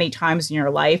so many times in your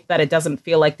life that it doesn't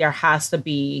feel like there has to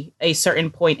be a certain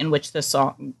point in which the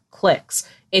song clicks.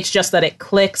 It's just that it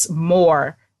clicks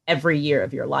more every year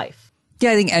of your life.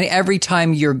 Yeah, I think every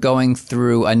time you're going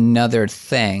through another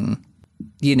thing,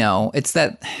 you know, it's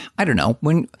that, I don't know,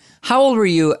 how old were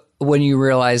you when you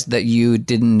realized that you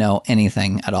didn't know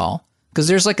anything at all? Because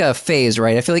there's like a phase,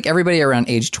 right? I feel like everybody around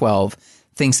age 12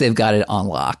 thinks they've got it on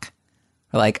lock.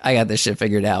 Like, I got this shit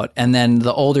figured out. And then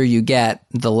the older you get,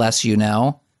 the less you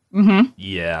know. Mm-hmm.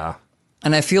 Yeah.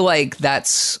 And I feel like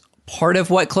that's part of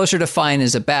what Closer to Fine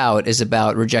is about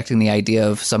rejecting the idea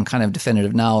of some kind of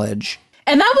definitive knowledge.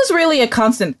 And that was really a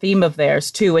constant theme of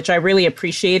theirs, too, which I really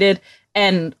appreciated.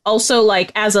 And also,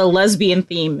 like, as a lesbian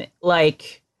theme,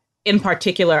 like, in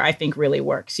particular, I think really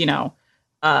works, you know.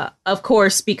 Of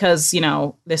course, because, you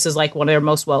know, this is like one of their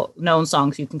most well-known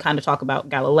songs. You can kind of talk about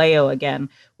Galileo again,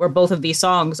 where both of these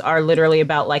songs are literally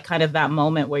about like kind of that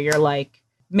moment where you're like,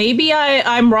 maybe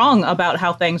I'm wrong about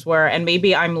how things were, and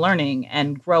maybe I'm learning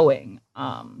and growing.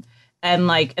 And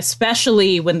like,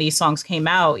 especially when these songs came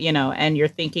out, you know, and you're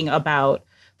thinking about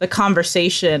the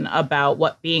conversation about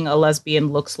what being a lesbian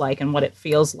looks like and what it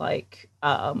feels like,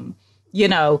 you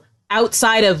know,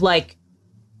 outside of like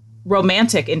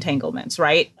romantic entanglements,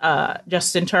 right?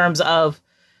 Just in terms of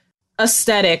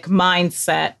aesthetic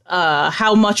mindset,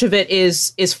 how much of it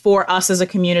is for us as a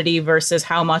community versus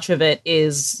how much of it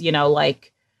is, you know,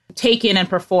 like taken and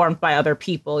performed by other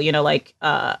people. You know, like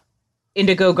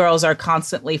Indigo Girls are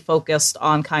constantly focused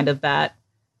on kind of that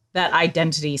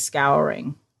identity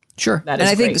scouring. Sure. And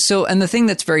I think so. And the thing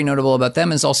that's very notable about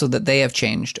them is also that they have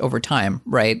changed over time,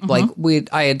 right? Mm-hmm. Like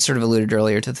I had sort of alluded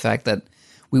earlier to the fact that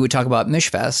we would talk about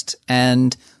Mishfest,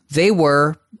 and they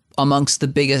were amongst the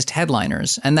biggest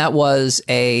headliners. And that was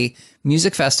a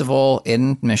music festival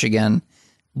in Michigan,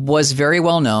 was very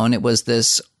well known. It was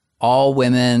this all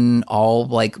women, all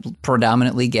like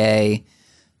predominantly gay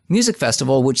music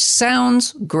festival, which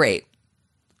sounds great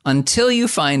until you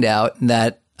find out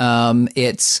that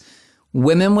it's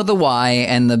women with a Y,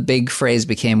 and the big phrase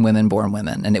became women born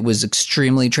women. And it was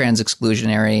extremely trans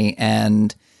exclusionary.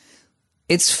 And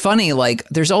it's funny, like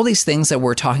there's all these things that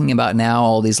we're talking about now,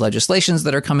 all these legislations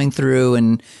that are coming through.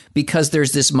 And because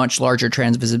there's this much larger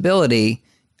trans visibility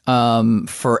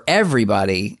for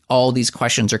everybody, all these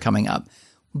questions are coming up.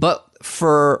 But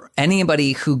for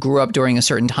anybody who grew up during a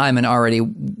certain time and already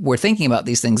were thinking about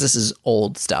these things, this is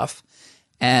old stuff.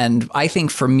 And I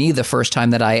think for me, the first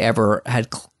time that I ever had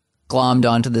glommed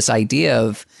onto this idea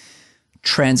of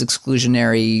trans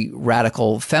exclusionary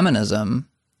radical feminism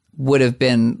would have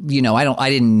been, you know, I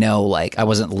didn't know, like, I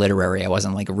wasn't literary. I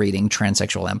wasn't like reading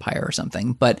Transsexual Empire or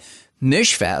something, but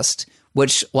Mishfest,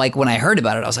 which like when I heard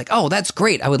about it, I was like, oh, that's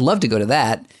great. I would love to go to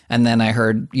that. And then I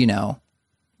heard, you know,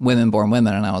 Women Born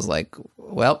Women. And I was like,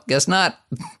 well, guess not.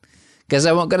 Guess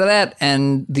I won't go to that.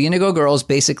 And the Indigo Girls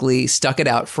basically stuck it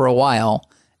out for a while.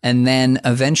 And then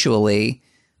eventually,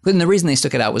 and the reason they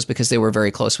stuck it out was because they were very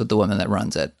close with the woman that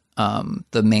runs it,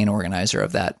 the main organizer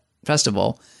of that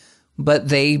festival. But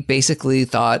they basically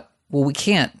thought, well, we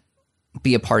can't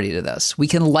be a party to this. We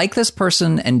can like this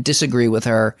person and disagree with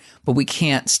her, but we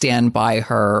can't stand by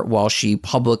her while she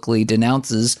publicly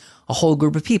denounces a whole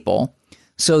group of people.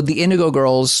 So the Indigo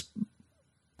Girls'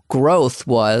 growth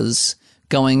was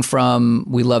going from,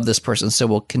 we love this person, so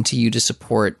we'll continue to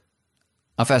support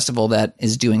a festival that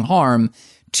is doing harm,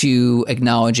 to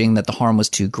acknowledging that the harm was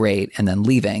too great and then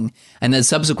leaving. And then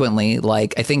subsequently,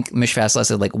 like, I think Mishfest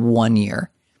lasted like 1 year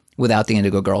without the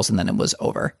Indigo Girls, and then it was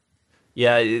over.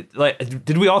 Yeah, like,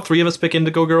 did we all three of us pick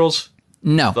Indigo Girls?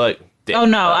 No. Like, oh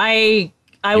no, I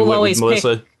will always pick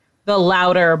the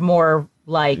louder, more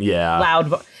like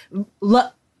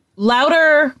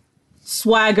louder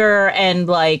swagger and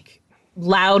like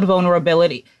loud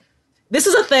vulnerability. This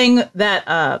is a thing that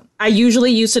I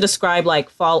usually use to describe like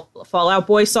Fall Out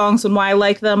Boy songs and why I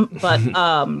like them,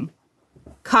 but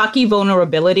cocky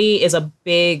vulnerability is a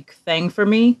big thing for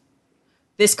me.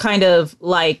 This kind of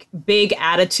like big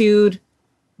attitude,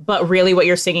 but really what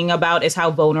you're singing about is how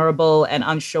vulnerable and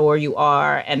unsure you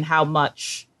are and how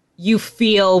much you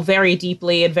feel very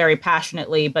deeply and very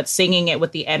passionately, but singing it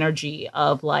with the energy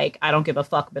of like, I don't give a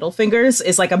fuck middle fingers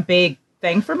is like a big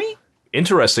thing for me.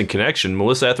 Interesting connection.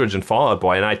 Melissa Etheridge and Fall Out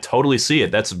Boy, and I totally see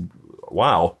it. That's,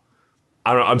 wow.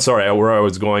 I'm sorry, where I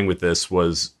was going with this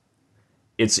was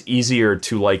it's easier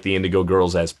to like the Indigo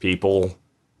Girls as people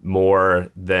more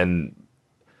than,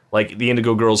 like, the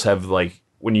Indigo Girls have, like,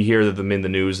 when you hear them in the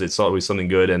news, it's always something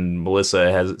good, and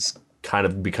Melissa has kind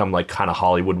of become, like, kind of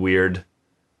Hollywood weird,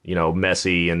 you know,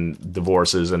 messy and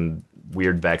divorces and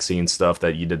weird vaccine stuff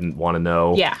that you didn't want to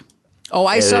know. Yeah. Oh,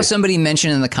 I saw somebody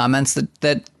mention in the comments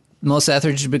that Melissa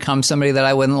Etheridge has become somebody that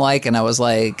I wouldn't like, and I was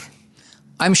like,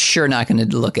 I'm sure not going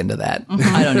to look into that.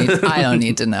 Mm-hmm. I don't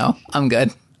need to know. I'm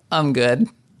good.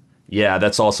 Yeah,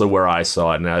 that's also where I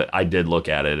saw it, and I did look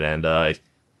at it, and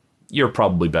you're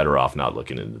probably better off not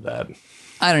looking into that.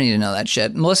 I don't need to know that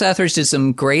shit. Melissa Etheridge did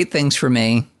some great things for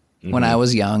me when I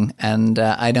was young, and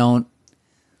I don't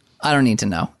need to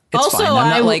know. It's Also,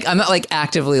 fine. I'm not like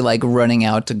actively like running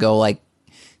out to go like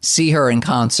see her in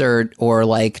concert or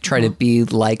like try to be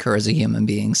like her as a human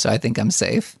being. So I think I'm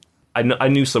safe. I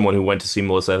knew someone who went to see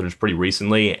Melissa Etheridge pretty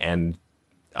recently, and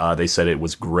they said it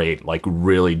was great, like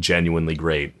really genuinely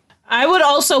great. I would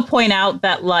also point out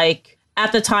that, like,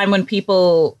 at the time when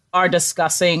people are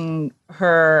discussing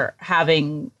her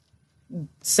having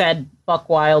said buck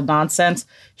wild nonsense,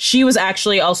 she was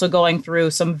actually also going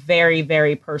through some very,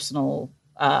 very personal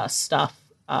stuff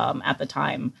at the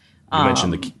time.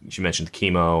 She mentioned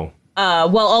chemo.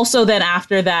 Well, also then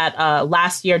after that,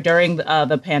 last year during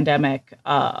the pandemic,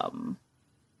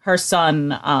 her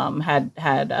son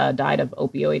had died of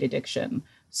opioid addiction.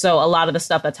 So a lot of the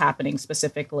stuff that's happening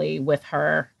specifically with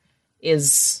her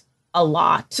is a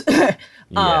lot. For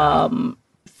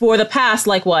the past,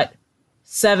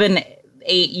 7-8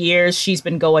 years, she's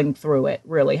been going through it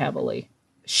really heavily.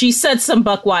 She said some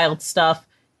buck wild stuff.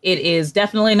 It is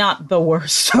definitely not the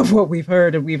worst of what we've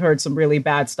heard, and we've heard some really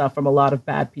bad stuff from a lot of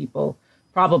bad people.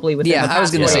 Probably within the past I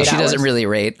was going to say she 48 hours. doesn't really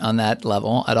rate on that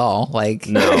level at all. Like,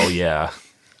 No, yeah.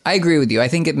 I agree with you. I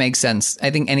think it makes sense.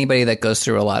 I think anybody that goes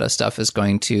through a lot of stuff is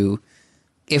going to,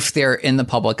 if they're in the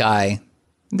public eye,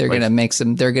 they're going to make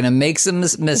some. They're going to make some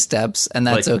missteps, and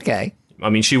that's okay. I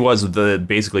mean, she was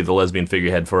basically the lesbian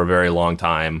figurehead for a very long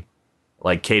time.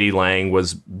 Like Katie Lang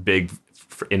was big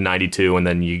in '92, and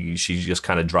then she just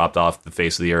kind of dropped off the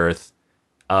face of the earth.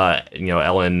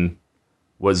 Ellen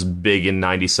was big in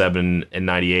 '97 and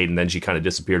 '98, and then she kind of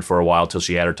disappeared for a while till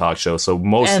she had her talk show. So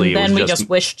mostly, and then it was we just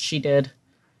wished she did.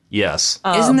 Yes.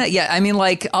 Isn't that? Yeah. I mean,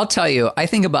 like, I'll tell you, I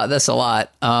think about this a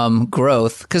lot.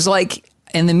 Growth, because like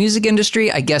in the music industry,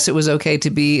 I guess it was okay to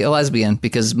be a lesbian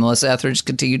because Melissa Etheridge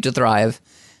continued to thrive,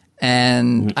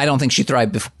 and I don't think she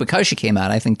thrived because she came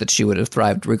out. I think that she would have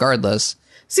thrived regardless.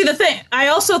 See, the thing, I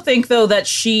also think, though, that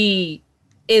she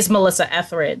is Melissa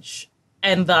Etheridge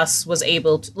and thus was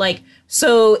able to,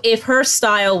 so if her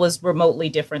style was remotely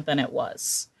different than it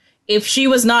was, if she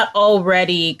was not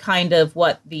already kind of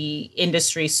what the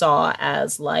industry saw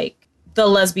as, the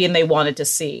lesbian they wanted to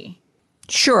see.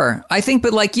 Sure. I think,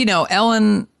 but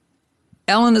Ellen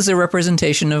is a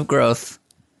representation of growth.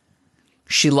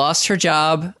 She lost her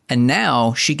job, and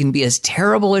now she can be as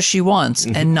terrible as she wants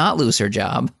and not lose her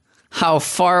job. How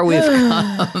far we've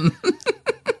come.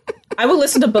 I would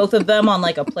listen to both of them on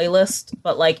a playlist,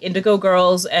 but Indigo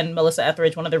Girls and Melissa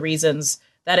Etheridge, one of the reasons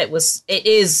that it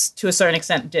is to a certain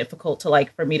extent difficult to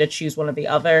for me to choose one or the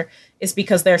other is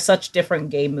because they're such different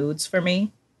gay moods for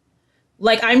me.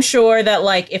 I'm sure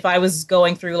that if I was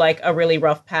going through a really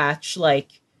rough patch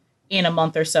in a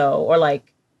month or so, or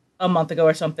a month ago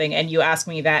or something, and you asked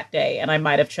me that day, and I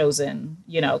might have chosen,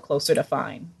 Closer to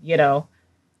Fine,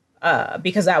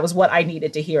 because that was what I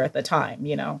needed to hear at the time,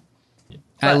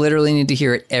 I literally need to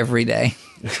hear it every day.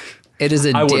 It is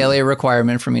a daily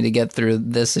requirement for me to get through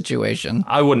this situation.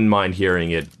 I wouldn't mind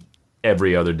hearing it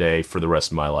every other day for the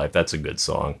rest of my life. That's a good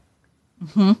song.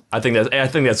 Mm-hmm. I think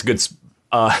that's a good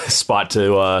spot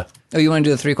to. Oh, you want to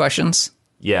do the 3 questions?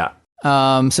 Yeah.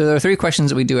 So there are 3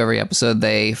 questions that we do every episode.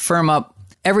 They firm up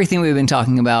everything we've been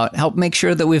talking about, help make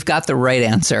sure that we've got the right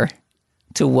answer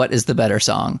to what is the better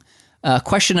song.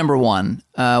 Question number 1.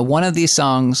 One of these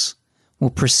songs will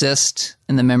persist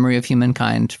in the memory of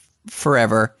humankind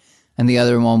forever, and the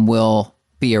other one will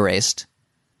be erased.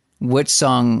 Which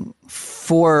song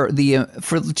for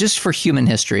human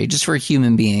history, just for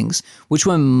human beings, which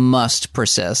one must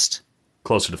persist?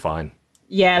 Closer to Fine.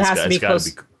 Yeah, it has to be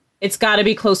close. It's got to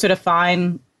be Closer to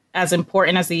Fine. As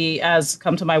important as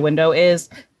Come to My Window is,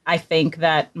 I think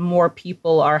that more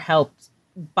people are helped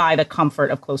by the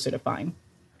comfort of Closer to Fine.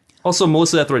 Also,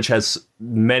 Melissa Etheridge has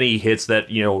many hits that,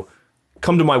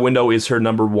 Come to My Window is her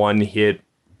number 1 hit,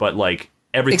 but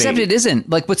everything. Except it isn't.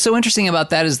 What's so interesting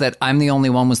about that is that I'm the Only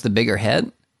One was the bigger hit.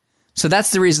 So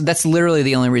that's the reason. That's literally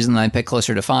the only reason that I picked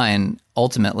Closer to Fine.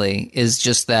 Ultimately, is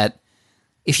just that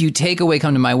if you take away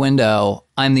Come to My Window,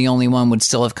 I'm the Only One would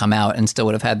still have come out and still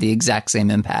would have had the exact same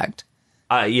impact.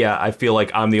 Yeah, I feel like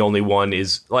I'm the Only One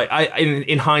is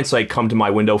in hindsight, Come to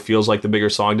My Window feels like the bigger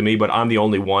song to me, but I'm the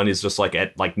Only One is just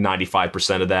at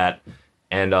 95% of that.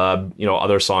 And,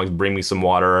 other songs, Bring Me Some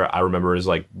Water, I remember is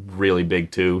really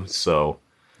big too. So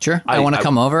sure. I Want to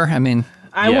Come Over. I mean,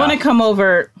 I Want to Come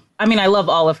Over. I mean, I love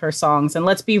all of her songs, and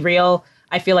let's be real.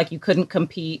 I feel like you couldn't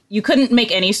compete. You couldn't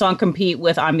make any song compete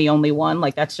with I'm the Only One.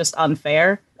 That's just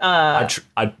unfair.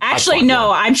 Actually,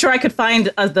 no, I'm sure I could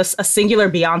find a singular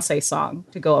Beyonce song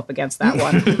to go up against that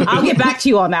one. I'll get back to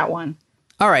you on that one.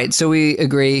 All right, so we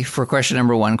agree for question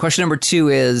number 1. Question number 2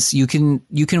 is you can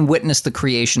witness the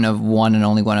creation of one and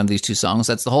only one of these two songs.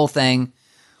 That's the whole thing.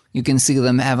 You can see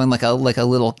them having like a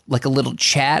little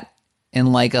chat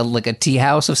in like a tea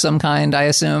house of some kind, I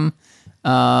assume,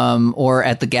 or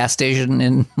at the gas station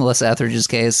in Melissa Etheridge's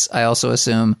case, I also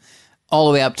assume, all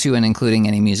the way up to and including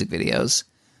any music videos.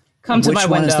 Come to my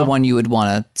window. Which one is the one you would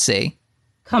want to see?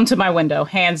 Come to my window,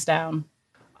 hands down.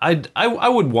 I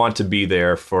would want to be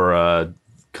there for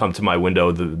Come to My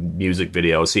Window, the music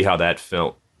video, see how that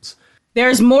films.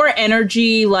 There's more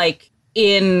energy like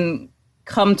in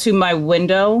Come to My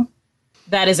Window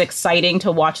that is exciting to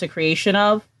watch the creation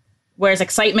of, whereas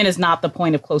excitement is not the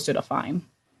point of Closer to Fine.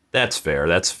 That's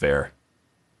fair.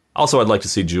 Also, I'd like to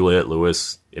see Juliette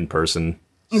Lewis in person,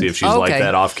 see if she's like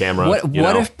that off camera.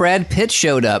 What if Brad Pitt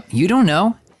showed up? You don't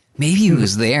know. Maybe he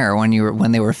was there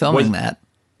when they were filming that.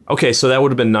 Okay, so that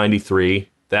would have been 93.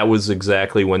 That was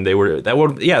exactly when they were.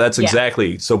 That's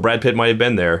exactly. So Brad Pitt might have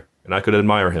been there, and I could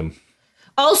admire him.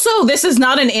 Also, this is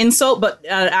not an insult, but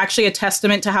actually a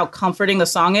testament to how comforting the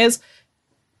song is.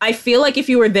 I feel like if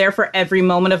you were there for every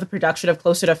moment of the production of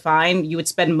Closer to Fine, you would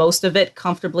spend most of it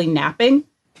comfortably napping.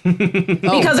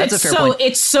 Because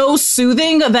it's so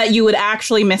soothing that you would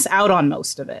actually miss out on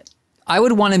most of it. I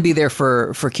would want to be there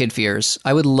for Kid Fears.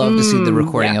 I would love to see the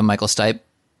recording of Michael Stipe.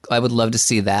 I would love to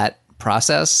see that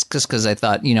process, just because I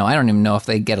thought, I don't even know if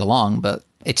they get along, but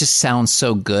it just sounds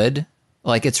so good.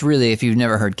 Like, it's really, if you've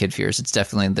never heard Kid Fears, it's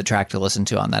definitely the track to listen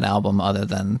to on that album other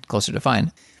than Closer to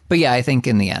Fine. But yeah, I think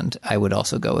in the end, I would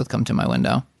also go with Come to My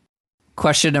Window.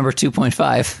 Question number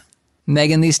 2.5.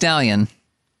 Megan Thee Stallion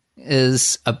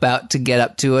is about to get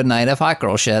up to a night of hot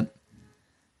girl shit.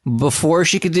 Before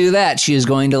she could do that, she is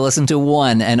going to listen to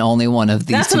one and only one of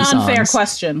these two songs. That's an unfair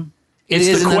question.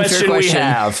 It's the question we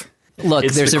have. Look,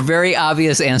 there's a very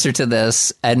obvious answer to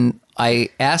this, and I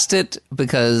asked it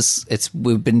because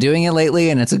we've been doing it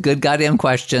lately, and it's a good goddamn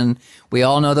question. We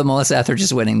all know that Melissa Etheridge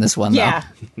is winning this one, though.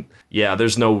 Yeah,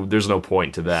 there's no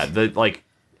point to that. Like,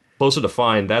 Closer to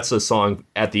Fine, that's a song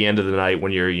at the end of the night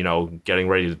when you're, getting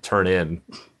ready to turn in.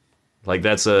 Like,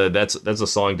 that's a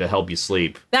song to help you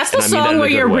sleep. That's the song where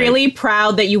you're really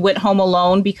proud that you went home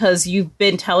alone because you've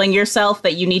been telling yourself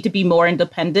that you need to be more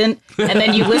independent, and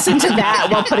then you listen to that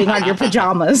while putting on your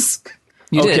pajamas.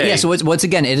 You did, yeah. So once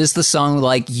again, it is the song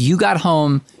like you got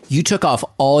home, you took off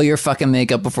all your fucking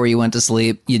makeup before you went to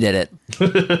sleep, you did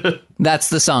it. That's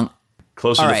the song.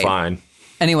 Closer to Fine.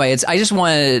 Anyway, I just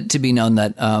wanted it to be known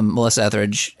that Melissa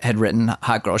Etheridge had written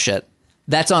Hot Girl Shit.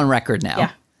 That's on record now.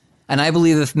 Yeah. And I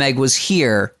believe if Meg was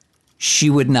here, she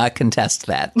would not contest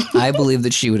that. I believe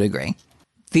that she would agree.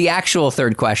 The actual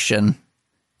third question,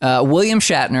 William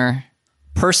Shatner,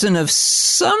 person of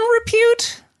some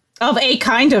repute? Of a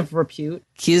kind of repute.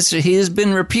 He has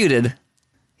been reputed.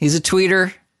 He's a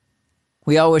tweeter.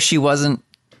 We all wish he wasn't.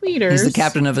 Tweeters. He's the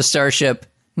captain of a starship.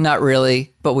 Not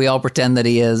really, but we all pretend that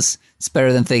he is. It's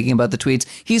better than thinking about the tweets.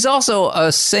 He's also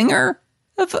a singer.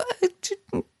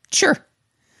 Sure.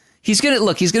 He's gonna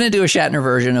do a Shatner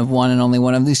version of one and only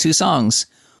one of these two songs.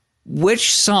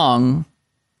 Which song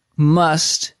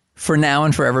must, for now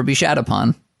and forever, be shat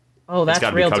upon? Oh, that's real.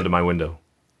 It's got to Come to My Window.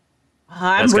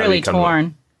 I'm really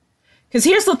torn. Because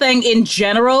here's the thing: in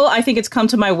general, I think it's Come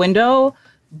to My Window.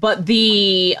 But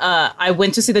I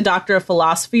went to see the Doctor of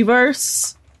Philosophy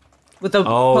verse with the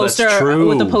poster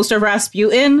of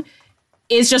Rasputin.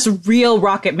 Is just real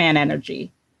Rocket Man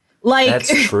energy. Like,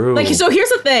 that's true. Like, so here's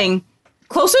the thing.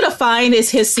 Closer to Fine is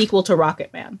his sequel to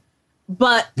Rocket Man.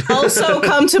 But also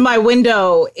Come to My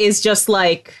Window is just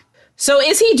like... So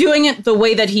is he doing it the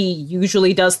way that he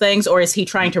usually does things, or is he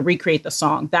trying to recreate the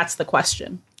song? That's the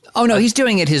question. Oh, no, he's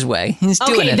doing it his way. He's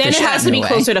doing it then it has to be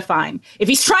Closer to Fine. If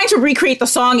he's trying to recreate the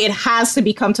song, it has to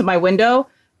be Come to My Window.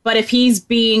 But if he's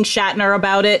being Shatner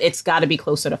about it, it's got to be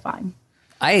Closer to Fine.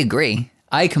 I agree.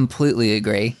 I completely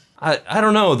agree. I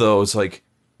don't know, though. It's like,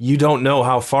 you don't know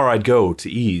how far I'd go to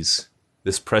ease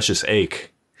this precious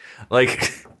ache.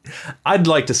 Like, I'd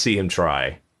like to see him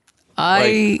try.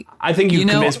 I think you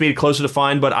convinced me Closer to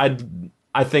Fine, but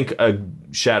I think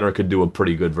Shatner could do a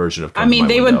pretty good version of Come to My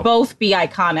they Window. Would both be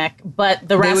iconic, but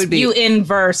the Rasputin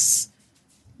verse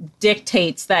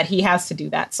dictates that he has to do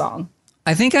that song.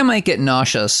 I think I might get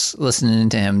nauseous listening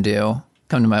to him do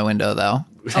Come to My Window, though.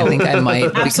 I think I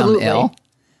might become ill.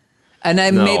 And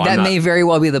that may very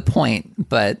well be the point,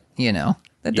 but,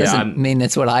 that doesn't mean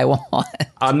it's what I want.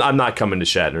 I'm not coming to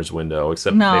Shatner's window,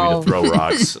 except maybe to throw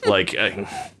rocks.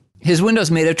 His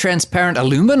window's made of transparent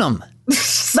aluminum.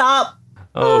 Stop.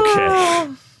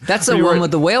 Okay. That's the one with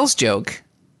the whales joke.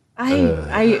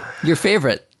 Your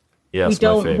favorite. Yes, we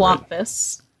don't want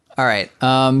this. All right.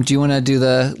 Do you want to do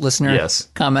the listener Yes.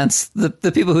 comments?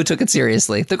 The people who took it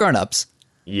seriously, the grown-ups.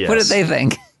 Yes. What did they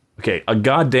think? Okay, A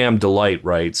Goddamn Delight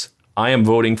writes, I am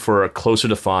voting for a Closer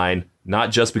to Fine,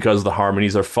 not just because the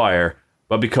harmonies are fire,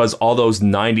 but because all those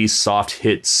 90s soft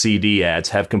hit CD ads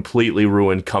have completely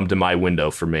ruined Come to My Window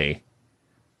for me.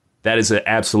 That is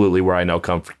absolutely where I know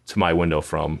Come to My Window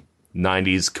from.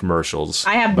 90s commercials.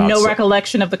 I have no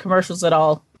recollection of the commercials at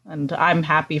all, and I'm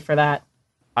happy for that.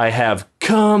 I have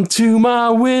Come to My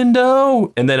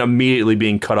Window, and then immediately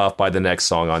being cut off by the next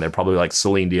song on there, probably like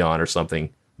Celine Dion or something,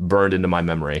 burned into my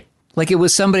memory. Like it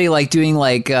was somebody like doing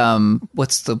like,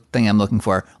 what's the thing I'm looking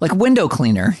for? Like window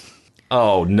cleaner.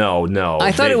 Oh, no.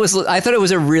 I thought it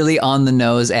was a really on the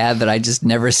nose ad that I just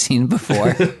never seen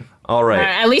before. All right.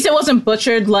 At least it wasn't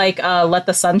butchered like Let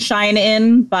the Sun Shine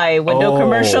In by window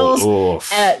commercials.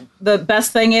 The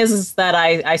best thing is that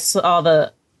I saw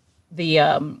the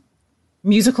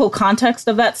musical context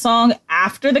of that song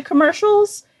after the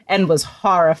commercials and was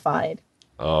horrified.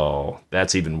 Oh,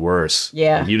 that's even worse.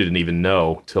 Yeah. You didn't even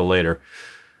know till later.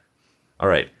 All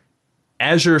right.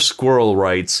 Azure Squirrel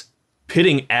writes,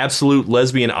 pitting absolute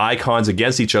lesbian icons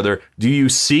against each other, do you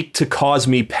seek to cause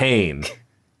me pain?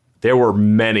 There were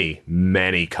many,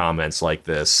 many comments like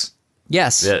this.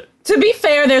 Yes. To be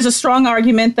fair, there's a strong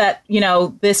argument that,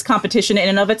 this competition in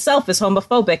and of itself is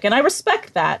homophobic, and I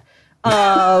respect that.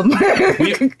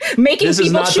 Making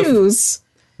people choose.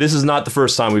 This is not the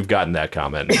first time we've gotten that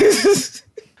comment.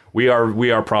 We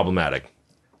are problematic.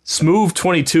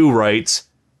 Smooth22 writes,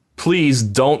 please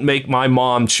don't make my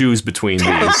mom choose between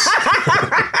these.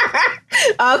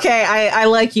 Okay, I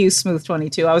like you,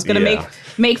 Smooth22. I was going to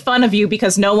make fun of you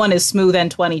because no one is smooth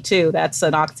and 22. That's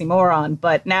an oxymoron,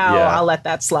 but now I'll let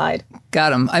that slide.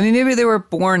 Got him. I mean, maybe they were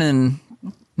born in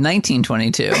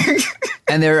 1922.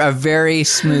 And they're a very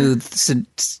smooth,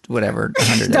 whatever.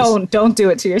 Don't do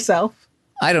it to yourself.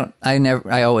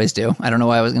 I always do. I don't know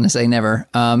why I was going to say never.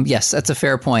 Yes, that's a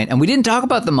fair point. And we didn't talk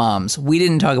about the moms. We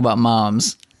didn't talk about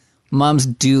moms. Moms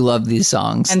do love these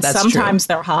songs. And that's sometimes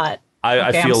true. They're hot.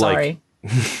 I feel like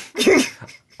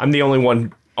I'm the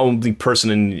only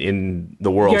person in the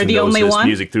world who knows this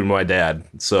music through my dad.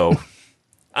 So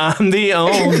I'm the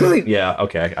only. Yeah,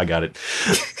 okay, I got it.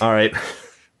 All right.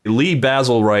 Lee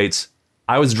Basil writes,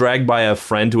 I was dragged by a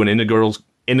friend to an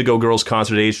Indigo Girls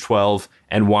concert at age 12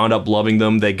 and wound up loving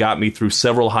them. They got me through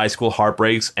several high school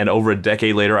heartbreaks, and over a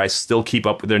decade later, I still keep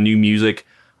up with their new music.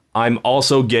 I'm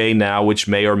also gay now, which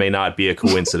may or may not be a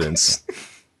coincidence.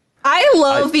 I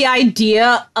love the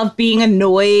idea of being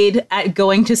annoyed at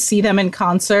going to see them in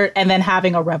concert and then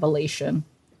having a revelation.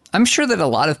 I'm sure that a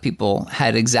lot of people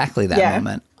had exactly that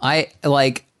moment.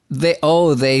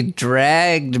 They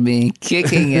dragged me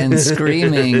kicking and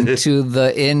screaming to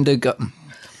the Indigo.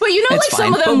 But like fine.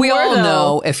 Some of them but we were, all though.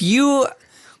 know if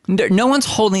no one's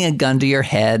holding a gun to your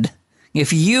head.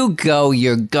 If you go,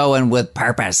 you're going with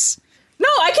purpose. No,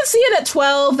 I can see it at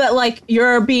 12 that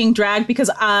you're being dragged because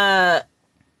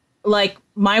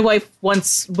my wife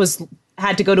once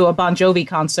had to go to a Bon Jovi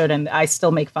concert and I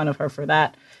still make fun of her for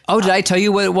that. Oh, did I tell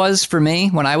you what it was for me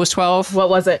when I was 12? What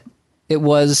was it? It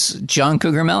was John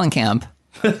Cougar Mellencamp.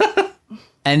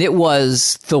 And it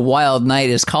was the Wild Night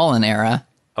is Calling era.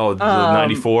 Oh, the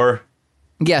 94?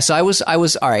 Yeah, so I was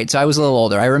all right. So I was a little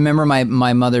older. I remember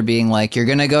my mother being like, you're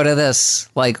going to go to this.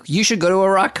 Like, you should go to a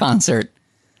rock concert.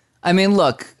 I mean,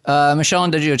 look, Michelle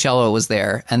Andegiocello was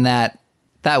there, and that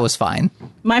was fine.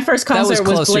 My first concert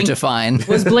was closer to fine.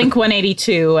 was Blink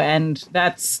 182, and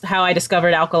that's how I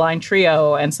discovered Alkaline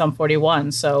Trio and Sum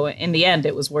 41. So in the end,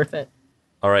 it was worth it.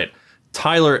 All right.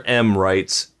 Tyler M.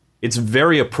 writes, it's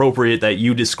very appropriate that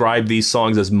you describe these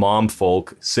songs as mom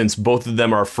folk, since both of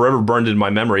them are forever burned in my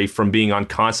memory from being on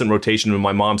constant rotation in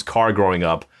my mom's car growing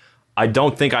up. I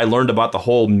don't think I learned about the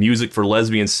whole music for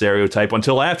lesbian stereotype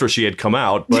until after she had come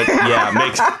out, but yeah,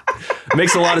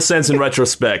 makes a lot of sense in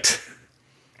retrospect.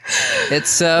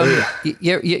 It's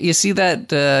you see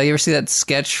that you ever see that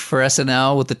sketch for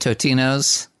SNL with the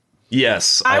Totinos?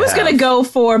 Yes, I was gonna go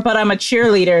for, but I'm a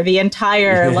cheerleader. The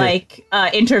entire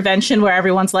intervention where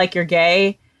everyone's like, "You're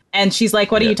gay," and she's like,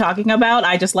 "What are you talking about?"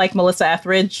 I just like Melissa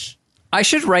Etheridge. I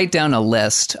should write down a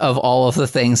list of all of the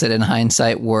things that, in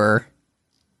hindsight, were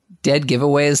dead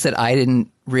giveaways that I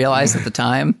didn't realize at the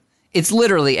time. It's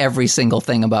literally every single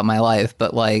thing about my life,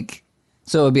 but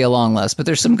so it would be a long list. But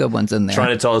there's some good ones in there.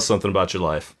 Trying to tell us something about your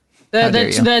life.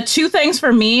 The two things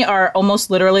for me are almost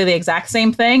literally the exact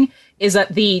same thing. Is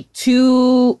that the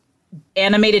two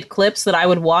animated clips that I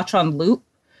would watch on loop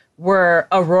were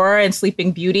Aurora and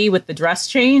Sleeping Beauty with the dress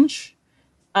change,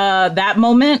 that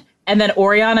moment, and then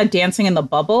Oriana dancing in the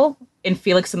bubble in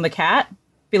Felix the Cat.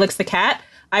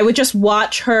 I would just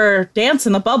watch her dance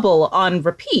in the bubble on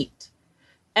repeat.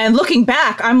 And looking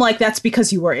back, I'm like, that's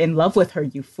because you were in love with her,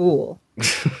 you fool. But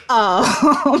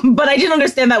I didn't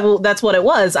understand that that's what it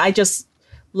was. I just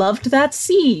loved that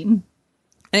scene.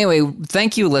 Anyway,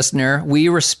 thank you, listener. We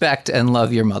respect and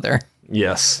love your mother.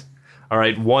 Yes. All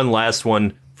right, one last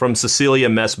one from Cecilia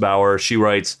Messbauer. She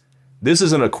writes, "This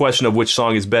isn't a question of which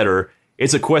song is better.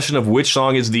 It's a question of which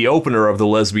song is the opener of the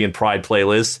Lesbian Pride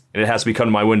playlist, and it has to be Come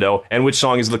to My Window, and which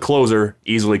song is the closer,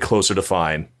 easily Closer to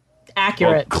Fine."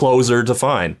 Accurate. Well, Closer to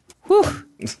Fine. Whew.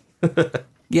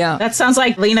 Yeah. That sounds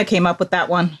like Lena came up with that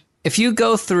one. If you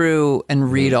go through and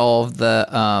read all of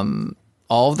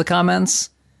the comments,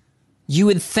 you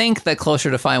would think that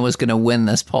Closer to Fine was going to win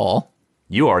this poll.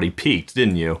 You already peaked,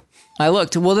 didn't you? I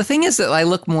looked. Well, the thing is that I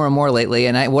look more and more lately,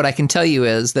 and what I can tell you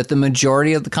is that the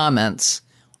majority of the comments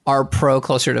are pro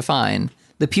Closer to Fine.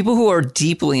 The people who are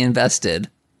deeply invested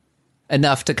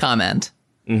enough to comment,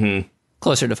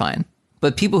 Closer to Fine.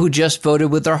 But people who just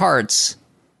voted with their hearts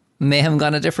may have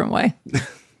gone a different way.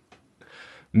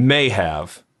 May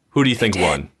have. Who do you think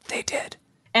won? They did.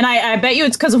 And I bet you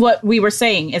it's because of what we were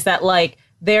saying, is that, like,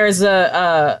 there's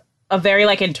a very,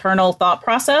 like, internal thought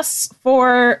process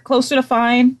for Closer to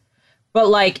Fine. But,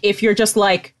 like, if you're just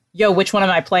like, yo, which one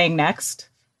am I playing next?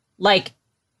 Like,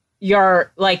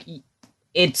 you're, like,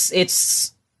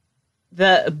 it's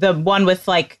the one with,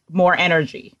 like, more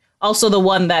energy. Also the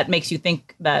one that makes you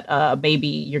think that maybe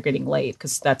you're getting late,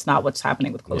 because that's not what's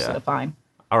happening with Closer to Fine.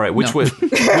 All right, which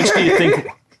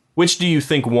do you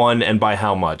think won, and by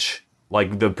how much?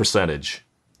 Like the percentage,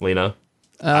 Lena?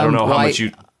 I don't know how much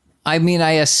you... I mean,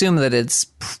 I assume that it's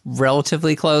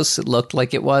relatively close. It looked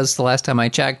like it was the last time I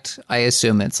checked. I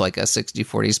assume it's like a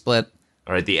 60-40 split.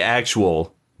 All right, the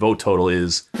actual vote total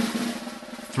is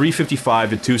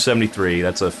 355 to 273.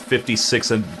 That's a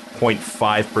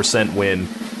 56.5% win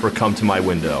for Come to My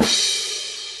Window.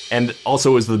 And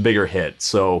also is the bigger hit,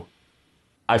 so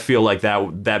I feel like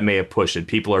that may have pushed it.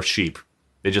 People are sheep.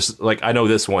 They just, like, I know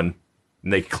this one,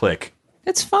 and they click.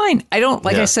 It's fine. I don't,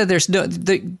 like I said,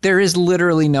 there is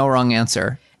literally no wrong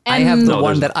answer. And I have the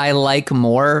one that I like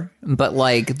more, but,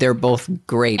 like, they're both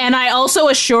great. And I also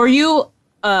assure you,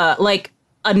 like,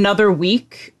 another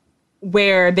week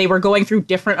where they were going through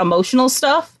different emotional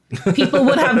stuff, people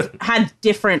would have had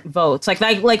different votes. Like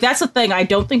that's the thing. I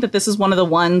don't think that this is one of the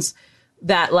ones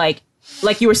that, like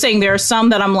you were saying, there are some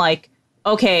that I'm like,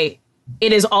 okay,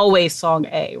 it is always song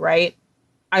A, right?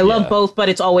 I love both, but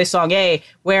it's always song A.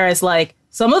 Whereas, like,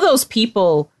 some of those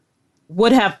people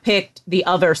would have picked the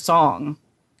other song.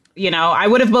 You know, I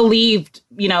would have believed,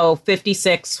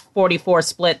 56-44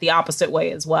 split the opposite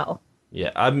way as well.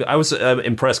 Yeah, I was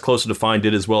impressed Closer to Fine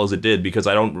did as well as it did, because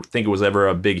I don't think it was ever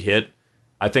a big hit.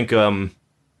 I think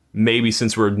maybe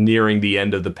since we're nearing the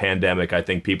end of the pandemic, I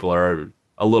think people are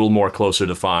a little more Closer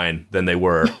to Fine than they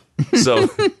were. So...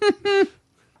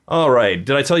 All right.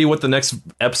 Did I tell you what the next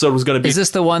episode was going to be? Is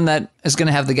this the one that is going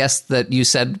to have the guest that you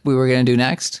said we were going to do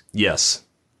next? Yes.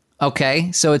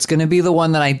 Okay. So it's going to be the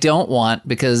one that I don't want,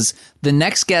 because the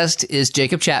next guest is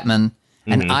Jacob Chapman,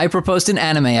 and I proposed an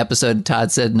anime episode. Todd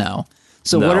said no.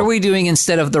 So what are we doing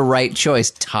instead of The Right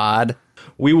Choice, Todd?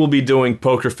 We will be doing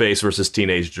Poker Face versus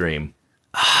Teenage Dream.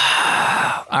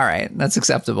 All right. That's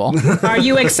acceptable. Are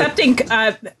you accepting...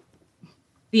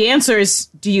 The answer is,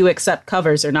 do you accept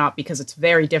covers or not? Because it's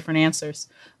very different answers.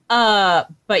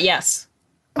 But yes,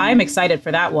 I'm excited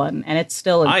for that one. And it's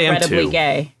still incredibly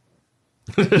gay.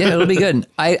 Yeah, it'll be good.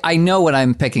 I know what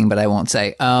I'm picking, but I won't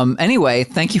say. Anyway,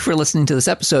 thank you for listening to this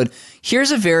episode.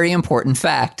 Here's a very important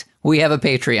fact. We have a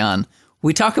Patreon.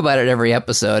 We talk about it every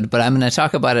episode, but I'm going to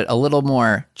talk about it a little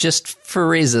more just for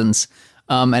reasons.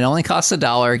 It only costs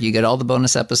 $1. You get all the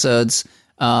bonus episodes.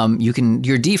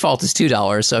 Your default is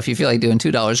 $2. So if you feel like doing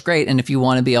 $2, great. And if you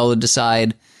want to be able to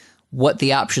decide what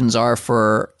the options are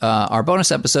for our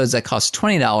bonus episodes, that cost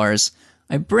 $20.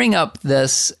 I bring up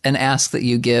this and ask that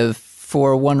you give,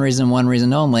 for one reason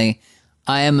only.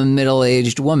 I am a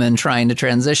middle-aged woman trying to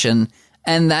transition,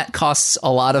 and that costs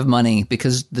a lot of money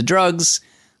because the drugs,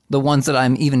 the ones that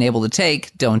I'm even able to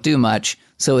take, don't do much.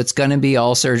 So it's going to be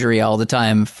all surgery all the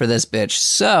time for this bitch.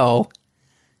 So...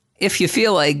 if you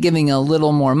feel like giving a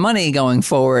little more money going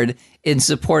forward in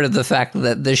support of the fact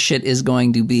that this shit is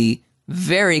going to be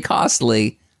very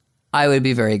costly, I would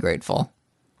be very grateful.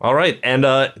 All right. And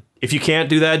if you can't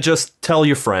do that, just tell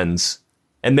your friends,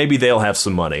 and maybe they'll have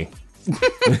some money.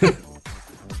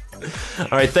 All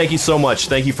right. Thank you so much.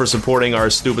 Thank you for supporting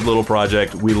our stupid little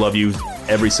project. We love you,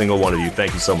 every single one of you.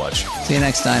 Thank you so much. See you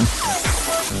next time.